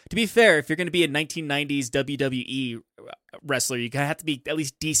 Which, to be fair, if you're going to be a 1990s WWE wrestler, you have to be at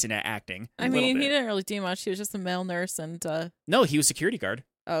least decent at acting. I mean, he didn't really do much. He was just a male nurse, and no, he was security guard.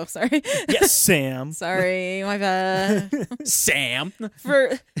 Oh, sorry. Yes, Sam. Sorry, my bad. Sam.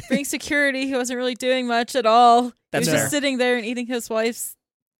 For being security, he wasn't really doing much at all. That's he was just sitting there and eating his wife's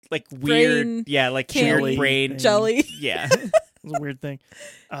like weird, weird brain jelly. Yeah, it was a weird thing.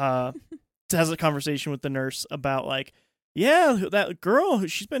 Has a conversation with the nurse about like, yeah, that girl,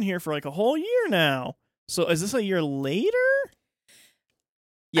 she's been here for like a whole year now. So is this a year later?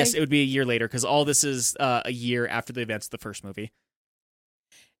 Yes, it would be a year later because all this is a year after the events of the first movie.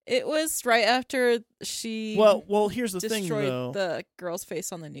 It was right after she well here's the thing destroyed though. The girl's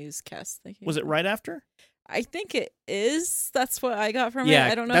face on the newscast. Was it right after? I think it is. That's what I got from it.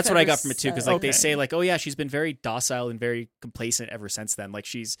 I don't know. That's what I got from it too, because like they say, like, oh yeah, she's been very docile and very complacent ever since then. Like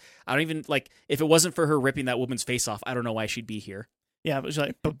I don't even like if it wasn't for her ripping that woman's face off, I don't know why she'd be here. Yeah, but she's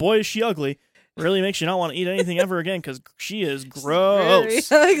like, but boy, is she ugly. Really makes you not want to eat anything ever again because she is gross.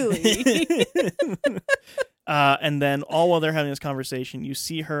 Very ugly. And then all while they're having this conversation, you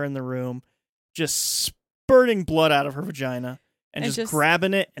see her in the room, just spurting blood out of her vagina. And just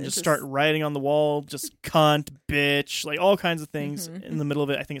grabbing it and just start writing on the wall, just cunt, bitch, like all kinds of things in the middle of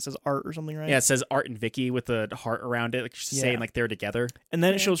it. I think it says Art or something, right? Yeah, it says Art and Vicky with the heart around it, like she's saying like they're together. And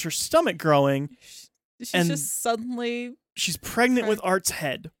then it shows her stomach growing. She's just suddenly... She's pregnant with Art's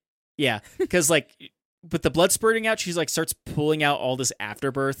head. Yeah, because like with the blood spurting out, she's like starts pulling out all this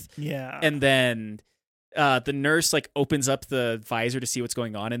afterbirth. Yeah. And then the nurse like opens up the visor to see what's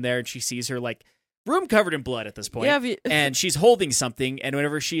going on in there, and she sees her like room covered in blood at this point. Yeah, and she's holding something, and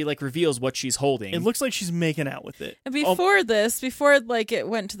whenever she like reveals what she's holding, it looks like she's making out with it. And before like it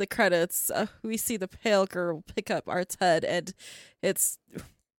went to the credits, we see the pale girl pick up Art's head, and it's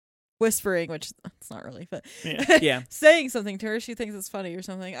whispering, which it's not really, but yeah, saying something to her. She thinks it's funny or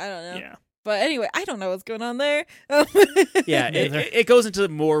something. I don't know. Yeah. But anyway, I don't know what's going on there. Yeah, it goes into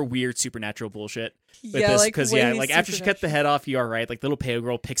more weird supernatural bullshit with this because like after she cut the head off, you are right. Like the little pale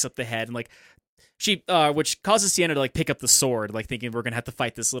girl picks up the head and like. She, which causes Sienna to like pick up the sword, like thinking we're gonna have to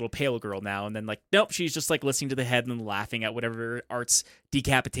fight this little pale girl now, and then like nope, she's just like listening to the head and then laughing at whatever Art's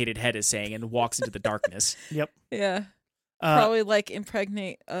decapitated head is saying, and walks into the darkness. Yep. Yeah. Probably like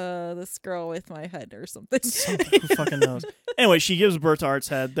impregnate this girl with my head or something. Who fucking knows? Anyway, she gives birth to Art's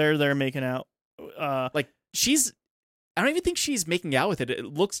head. They're making out. Like I don't even think she's making out with it. It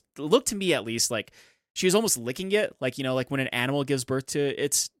looked to me at least like. She was almost licking it, like, you know, like when an animal gives birth to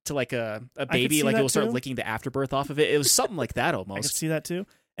like a baby, like it will start licking the afterbirth off of it. It was something like that almost. I could see that too.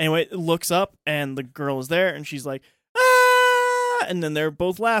 Anyway, it looks up and the girl is there and she's like, ah! And then they're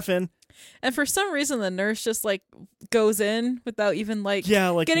both laughing. And for some reason, the nurse just like goes in without even like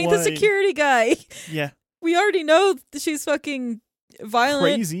getting why? the security guy. Yeah. We already know that she's fucking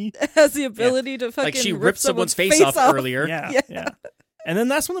violent. Crazy. Has the ability to fucking like she ripped someone's face off earlier. Yeah. And then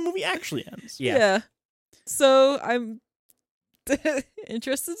that's when the movie actually ends. Yeah. So I'm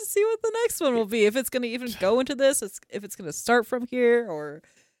interested to see what the next one will be. If it's going to even go into this, if it's going to start from here, or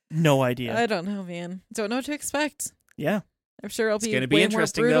no idea. I don't know, man. Don't know what to expect. Yeah, I'm sure it'll be gonna be way more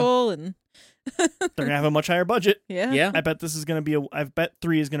interesting, brutal, and they're gonna have a much higher budget. yeah. I bet this is gonna be I bet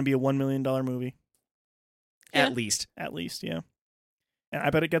 3 is gonna be a $1 million movie At least. at least. Yeah, and I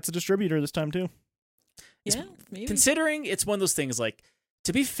bet it gets a distributor this time too. Yeah, maybe. Considering it's one of those things, like,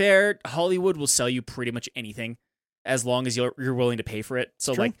 to be fair, Hollywood will sell you pretty much anything as long as you're willing to pay for it.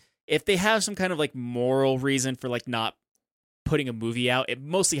 So, True. like, if they have some kind of, like, moral reason for, like, not putting a movie out, it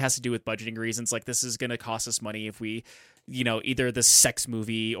mostly has to do with budgeting reasons. Like, this is going to cost us money if we, either this sex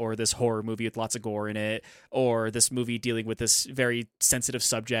movie or this horror movie with lots of gore in it, or this movie dealing with this very sensitive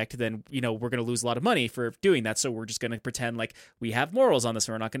subject, then, we're going to lose a lot of money for doing that. So we're just going to pretend like we have morals on this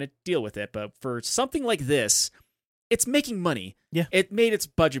and we're not going to deal with it. But for something like this, it's making money. Yeah. It made its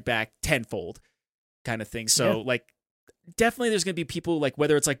budget back tenfold kind of thing. So, like, definitely there's going to be people, like,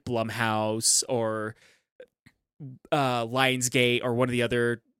 whether it's like Blumhouse or Lionsgate or one of the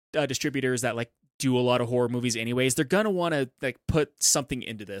other distributors that, like, do a lot of horror movies anyways, they're going to want to, like, put something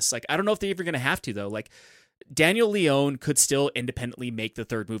into this. Like, I don't know if they're even going to have to, though. Like, Daniel Leone could still independently make the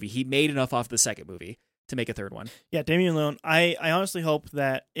third movie. He made enough off the second movie to make a third one. Yeah, Damien Leone. I honestly hope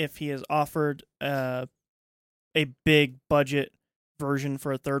that if he is offered a big budget version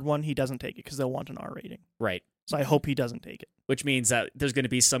for a third one, he doesn't take it because they'll want an R rating. Right. So I hope he doesn't take it. Which means that there's going to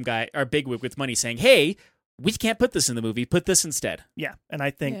be some guy or bigwig with money saying, "Hey, we can't put this in the movie. Put this instead." Yeah, and I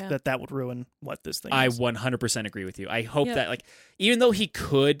think that would ruin what this thing I is. 100% agree with you. I hope that, like, even though he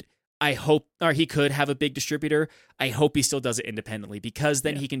could have a big distributor, I hope he still does it independently, because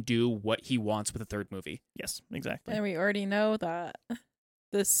then he can do what he wants with a third movie. Yes, exactly. And we already know that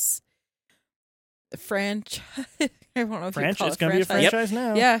this franchise, I don't know if you call it's it going to be a franchise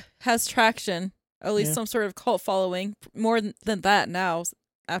now. Yeah, has traction. At least some sort of cult following. More than that now,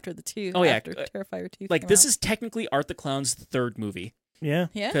 after the two. Oh, yeah. After Terrifier 2 Like, came this out. is technically Art the Clown's third movie. Yeah.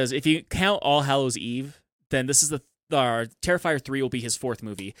 Yeah. Because if you count All Hallows Eve, then this is the Terrifier 3 will be his fourth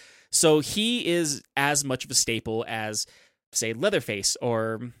movie. So he is as much of a staple as, say, Leatherface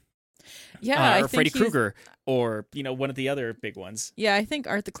or I or think Freddy he's- Krueger or, one of the other big ones. Yeah, I think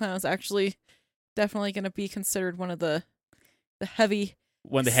Art the Clown is actually definitely going to be considered one of the heavy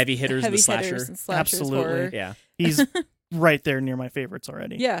hitters in the slasher. hitters and slashers Absolutely. horror. Yeah. He's right there near my favorites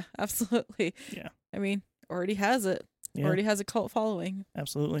already. Yeah, absolutely. Yeah. I mean, already has it. Yeah. Already has a cult following.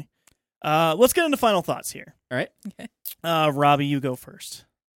 Absolutely. Let's get into final thoughts here. All right. Okay. Robbie, you go first.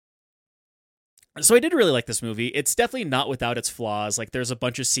 So I did really like this movie. It's definitely not without its flaws. Like, there's a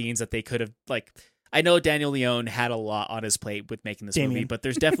bunch of scenes that they could have, like, I know Daniel Leone had a lot on his plate with making this movie, but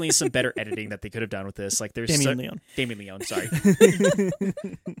there's definitely some better editing that they could have done with this. Like, there's Damian Leone, sorry.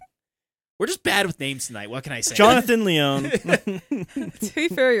 We're just bad with names tonight. What can I say? Jonathan Leone. To be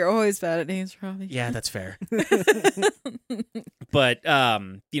fair, you're always bad at names, Robbie. Yeah, that's fair. But,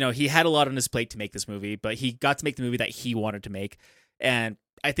 he had a lot on his plate to make this movie, but he got to make the movie that he wanted to make. And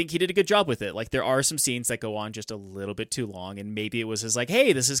I think he did a good job with it. Like, there are some scenes that go on just a little bit too long, and maybe it was his, like,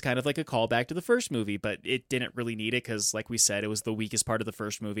 hey, this is kind of like a callback to the first movie, but it didn't really need it because, like we said, it was the weakest part of the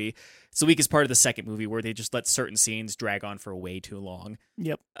first movie. It's the weakest part of the second movie where they just let certain scenes drag on for way too long.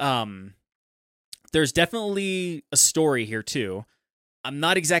 Yep. There's definitely a story here, too. I'm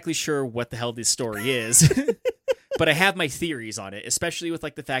not exactly sure what the hell this story is, but I have my theories on it, especially with,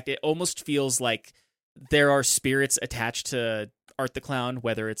 like, the fact it almost feels like there are spirits attached to Art the Clown,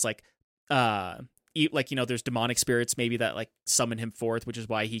 whether it's like there's demonic spirits maybe that, like, summon him forth, which is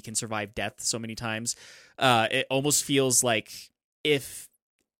why he can survive death so many times. It almost feels like, if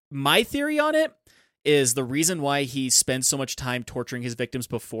my theory on it is the reason why he spends so much time torturing his victims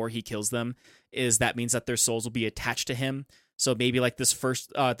before he kills them is that means that their souls will be attached to him. So maybe, like, this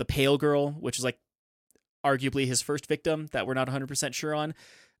first, the pale girl, which is, like, arguably his first victim that we're not 100% sure on.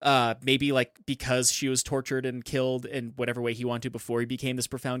 Maybe, like, because she was tortured and killed in whatever way he wanted to before he became this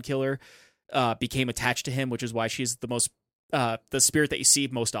profound killer, became attached to him, which is why she's the most, the spirit that you see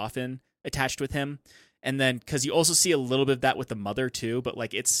most often attached with him. And then, because you also see a little bit of that with the mother too, but,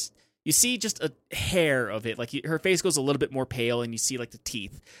 like, you see just a hair of it. Like, her face goes a little bit more pale and you see, like, the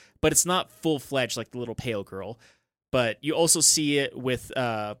teeth, but it's not full-fledged like the little pale girl. But you also see it with,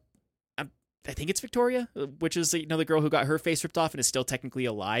 I think it's Victoria, which is, the girl who got her face ripped off and is still technically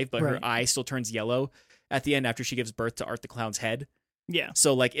alive, but her eye still turns yellow at the end after she gives birth to Art the Clown's head. Yeah.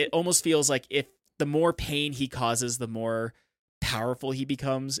 So, like, it almost feels like if the more pain he causes, the more powerful he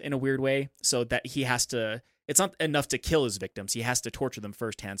becomes in a weird way. So that he has to, it's not enough to kill his victims. He has to torture them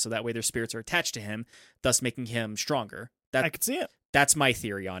firsthand. So that way their spirits are attached to him, thus making him stronger. I could see it. That's my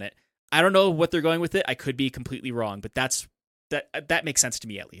theory on it. I don't know what they're going with it. I could be completely wrong, but that's that makes sense to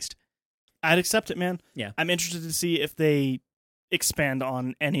me at least. I'd accept it, man. Yeah. I'm interested to see if they expand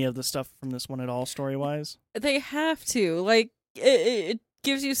on any of the stuff from this one at all, story-wise. They have to. Like, it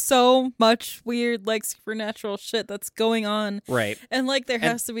gives you so much weird, like, supernatural shit that's going on. Right. And, like, there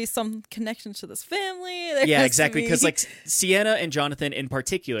has to be some connection to this family. There Yeah, has exactly. to be- Because, like, Sienna and Jonathan in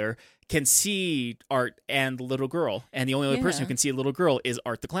particular can see Art and the little girl. And the only other person who can see a little girl is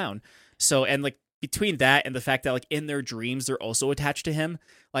Art the Clown. So, and, like, between that and the fact that, like, in their dreams, they're also attached to him,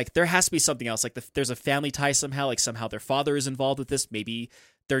 like, there has to be something else. Like, there's a family tie somehow. Like, somehow their father is involved with this. Maybe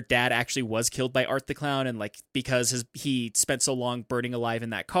their dad actually was killed by Art the Clown, and, like, because he spent so long burning alive in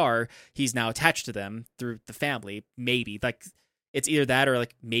that car, he's now attached to them through the family. Maybe. Like, it's either that or,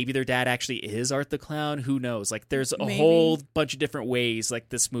 like, maybe their dad actually is Art the Clown. Who knows? Like, there's a whole bunch of different ways, like,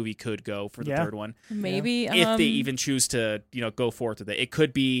 this movie could go for the third one. Maybe. If they even choose to, go forth with it. It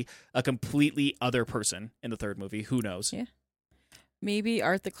could be a completely other person in the third movie. Who knows? Yeah. Maybe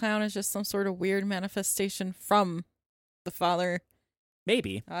Art the Clown is just some sort of weird manifestation from the father.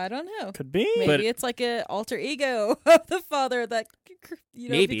 Maybe. I don't know. Could be. Maybe it's like an alter ego of the father that,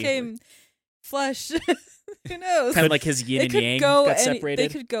 Maybe. became flesh. Who knows? Kind of like his yin and yang got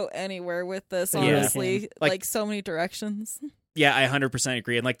separated. They could go anywhere with this, Yeah. honestly. Like- Like so many directions. Yeah, I 100%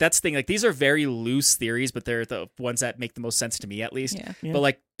 agree. And, like, that's the thing. Like, these are very loose theories, but they're the ones that make the most sense to me, at least. Yeah. Yeah. But,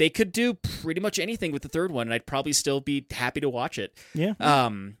 like, they could do pretty much anything with the third one, and I'd probably still be happy to watch it. Yeah.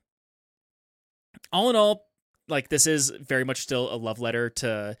 All in all, like, this is very much still a love letter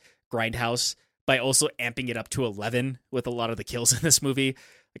to Grindhouse by also amping it up to 11 with a lot of the kills in this movie.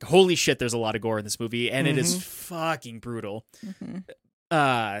 Like, holy shit, there's a lot of gore in this movie, and it is fucking brutal. Mm-hmm.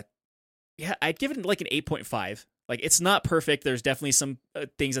 Yeah, I'd give it like an 8.5. Like, it's not perfect. There's definitely some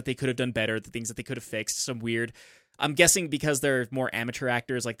things that they could have done better, the things that they could have fixed, some weird. I'm guessing because they're more amateur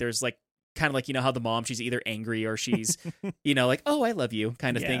actors, like, there's, like, kind of like, how the mom, she's either angry or she's, like, oh, I love you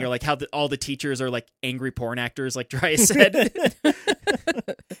kind of thing. Or, like, how all the teachers are, like, angry porn actors, like Dry said.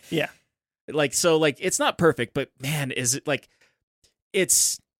 Yeah. Like, so, like, it's not perfect, but, man, is it, like,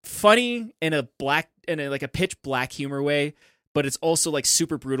 it's funny in a pitch black humor way, but it's also, like,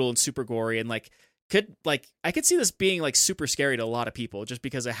 super brutal and super gory, and, like, I could see this being, like, super scary to a lot of people just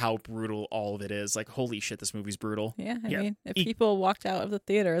because of how brutal all of it is. Like, holy shit, this movie's brutal. Yeah, I mean, if people walked out of the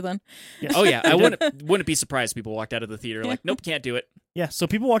theater, then Oh yeah, I wouldn't be surprised if people walked out of the theater like, nope, can't do it. Yeah, so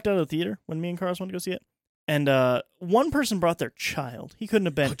people walked out of the theater when me and Carlos went to go see it, and one person brought their child. He couldn't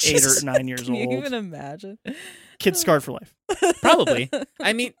have been 8 or 9 years Can old. you even imagine? Kid scarred for life. Probably.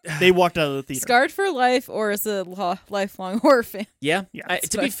 I mean, They walked out of the theater. Scarred for life, or is a lifelong horror fan? yeah. Yeah,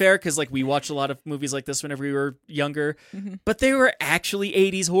 To be fair, because, like, we watched a lot of movies like this whenever we were younger, but they were actually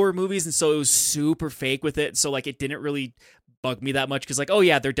 80s horror movies, and so it was super fake with it. So, like, it didn't really bug me that much because, like, oh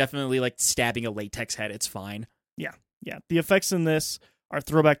yeah, they're definitely, like, stabbing a latex head. It's fine. Yeah. The effects in this are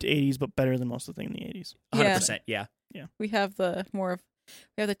throwback to 80s, but better than most of the thing in the 80s. 100%. Yeah. We have the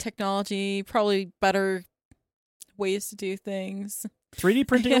technology, probably better ways to do things. 3D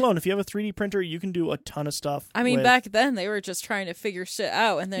printing alone. If you have a 3D printer, you can do a ton of stuff. I mean, with- back then they were just trying to figure shit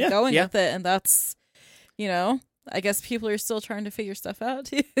out and then going with it, and that's, I guess people are still trying to figure stuff out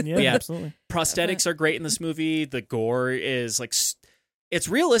too. Yeah, absolutely. Prosthetics are great in this movie. The gore is, like, it's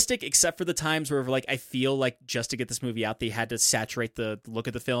realistic, except for the times where, like, I feel like just to get this movie out, they had to saturate the look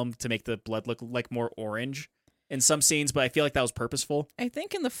of the film to make the blood look, like, more orange in some scenes, but I feel like that was purposeful. I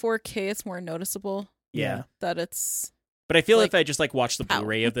think in the 4K it's more noticeable Yeah. that it's... But I feel like, if I just, like, watched the ow.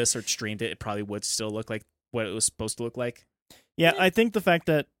 Blu-ray of this or streamed it, it probably would still look like what it was supposed to look like. Yeah, I think the fact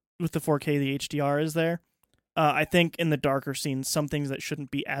that with the 4K, the HDR is there, I think in the darker scenes, some things that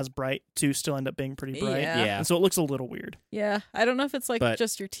shouldn't be as bright to still end up being pretty bright. Yeah. And so it looks a little weird. Yeah, I don't know if it's like But-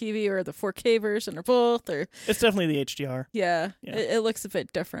 just your TV or the 4K version or both, or... It's definitely the HDR. Yeah, Yeah. It looks a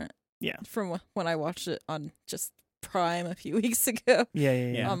bit different. Yeah. From when I watched it on just Prime a few weeks ago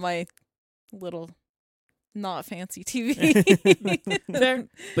Yeah. on my little not fancy TV. Fair.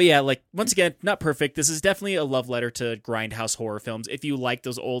 But yeah, like, once again, not perfect. This is definitely a love letter to Grindhouse horror films. If you like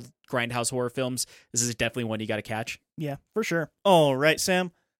those old Grindhouse horror films, this is definitely one you got to catch. Yeah, for sure. All right,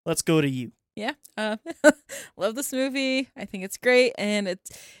 Sam, let's go to you. Yeah. Love this movie. I think it's great, and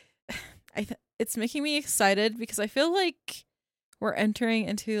it's making me excited because I feel like we're entering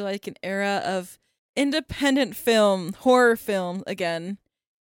into, like, an era of independent horror film again,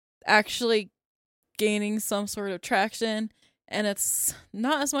 actually gaining some sort of traction, and it's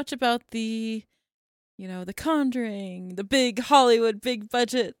not as much about the The Conjuring, the big Hollywood, big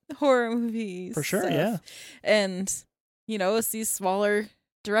budget horror movies. For sure, stuff. yeah. And, it's these smaller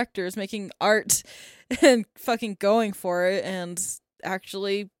directors making art and fucking going for it and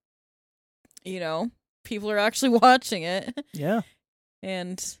actually, people are actually watching it. Yeah.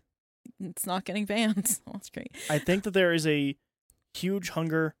 And it's not getting banned. So that's great. I think that there is a huge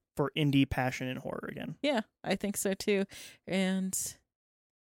hunger for indie passion in horror again. Yeah, I think so too. And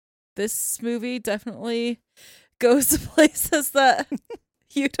this movie definitely goes to places that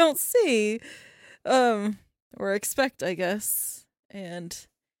you don't see or expect, I guess. And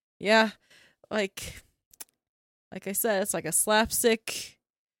yeah, like I said, it's like a slapstick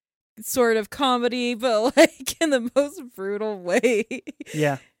sort of comedy, but like in the most brutal way.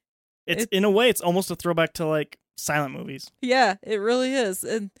 Yeah. It's in a way, it's almost a throwback to like silent movies. Yeah, it really is.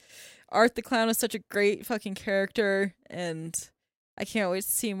 And Art the Clown is such a great fucking character, and I can't wait to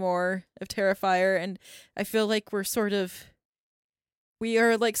see more of Terrifier. And I feel like we are sort of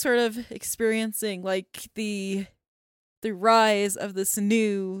experiencing like the rise of this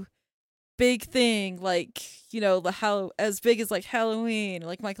new big thing, like, you know, as big as like Halloween,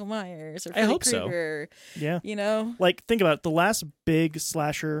 like Michael Myers or Freddy hope Krueger, so. Yeah. You know? Like, think about it. The last big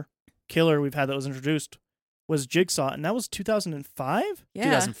slasher killer we've had that was introduced was Jigsaw, and that was 2005? Yeah.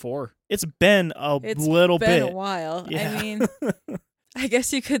 2004. It's been a little bit. It's been a while. Yeah. I mean, I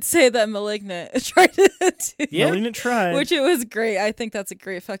guess you could say that Malignant tried to do. Yeah. Malignant tried. Which it was great. I think that's a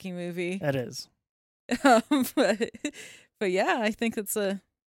great fucking movie. That is. But yeah, I think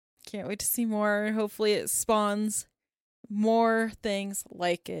can't wait to see more. Hopefully it spawns more things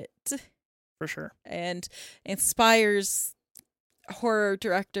like it. For sure. And inspires horror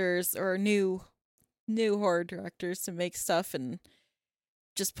directors or new horror directors to make stuff and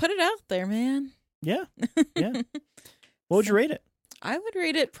just put it out there, man. Yeah. Yeah. What would you rate it? I would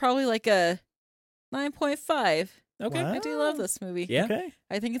rate it probably like a 9.5. Okay. Wow. I do love this movie. Yeah. Okay.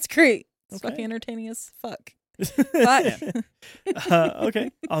 I think it's great. It's fucking entertaining as fuck. Bye.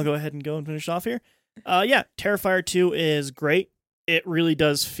 Okay. I'll go ahead and go and finish off here. Yeah, Terrifier 2 is great. It really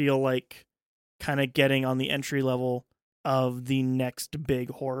does feel like kind of getting on the entry level of the next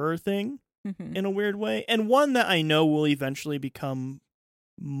big horror thing in a weird way. And one that I know will eventually become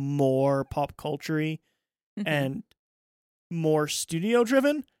more pop culture-y and more studio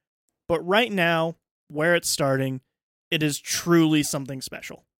driven. But right now, where it's starting, it is truly something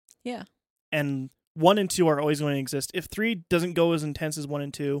special. Yeah. And 1 and 2 are always going to exist. If 3 doesn't go as intense as 1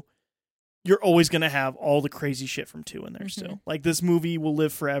 and 2, you're always going to have all the crazy shit from 2 in there still. Like, this movie will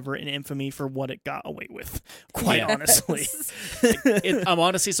live forever in infamy for what it got away with, quite honestly. I'm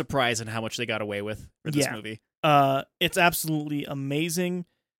honestly surprised at how much they got away with for this movie. It's absolutely amazing.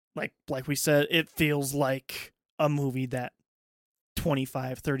 Like we said, it feels like a movie that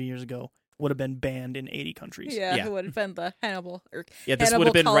 25, 30 years ago would have been banned in 80 countries. Yeah, it would have been the Hannibal. This would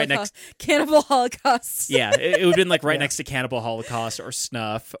have been right next. Cannibal Holocaust. Yeah, it would have been like right next to Cannibal Holocaust or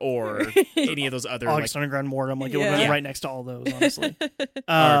Snuff or any of those other August Underground Mortem. Like, it would have been right next to all those, honestly.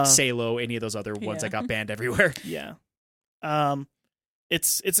 Or Salo, any of those other ones that got banned everywhere. Yeah.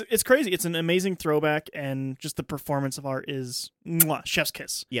 It's crazy. It's an amazing throwback, and just the performance of art is chef's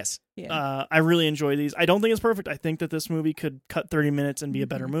kiss. Yes. Yeah. I really enjoy these. I don't think it's perfect. I think that this movie could cut 30 minutes and be a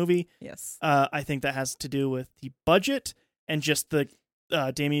better movie. Yes. I think that has to do with the budget and just the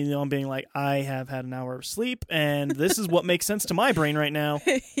Damien Leone being like, I have had an hour of sleep, and this is what makes sense to my brain right now.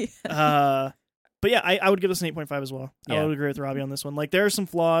 But yeah, I would give this an 8.5 as well. I would agree with Robbie on this one. Like, there are some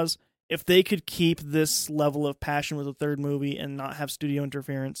flaws. If they could keep this level of passion with a third movie and not have studio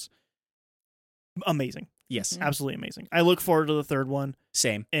interference, amazing. Yes. Absolutely amazing. I look forward to the third one.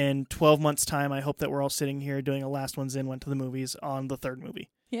 Same. In 12 months' time, I hope that we're all sitting here doing a Last One's In, Went to the Movies on the third movie.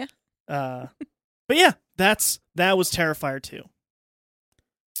 Yeah. But yeah, that was Terrifier 2.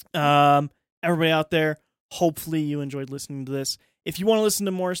 Everybody out there, hopefully you enjoyed listening to this. If you want to listen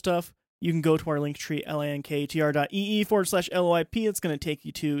to more stuff, you can go to our link tree, linktr.ee/LOIP. It's going to take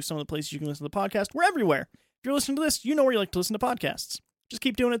you to some of the places you can listen to the podcast. We're everywhere. If you're listening to this, you know where you like to listen to podcasts. Just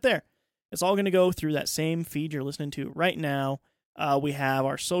keep doing it there. It's all going to go through that same feed you're listening to right now. We have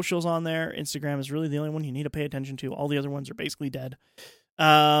our socials on there. Instagram is really the only one you need to pay attention to. All the other ones are basically dead.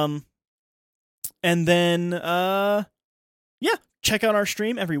 And then, check out our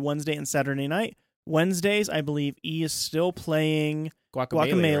stream every Wednesday and Saturday night. Wednesdays, I believe E is still playing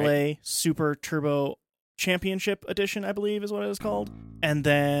Guacamelee right? Super Turbo Championship Edition, I believe is what it is called. And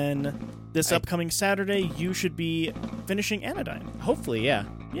then this upcoming Saturday, you should be finishing Anodyne. Hopefully, yeah.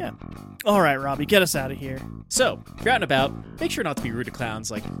 Yeah. All right, Robbie, get us out of here. So, if you're out and about, make sure not to be rude to clowns.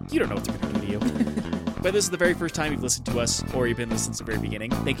 Like, you don't know what they're going to do to you. But this is the very first time you've listened to us, or you've been listening since the very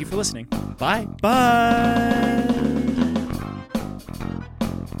beginning. Thank you for listening. Bye. Bye.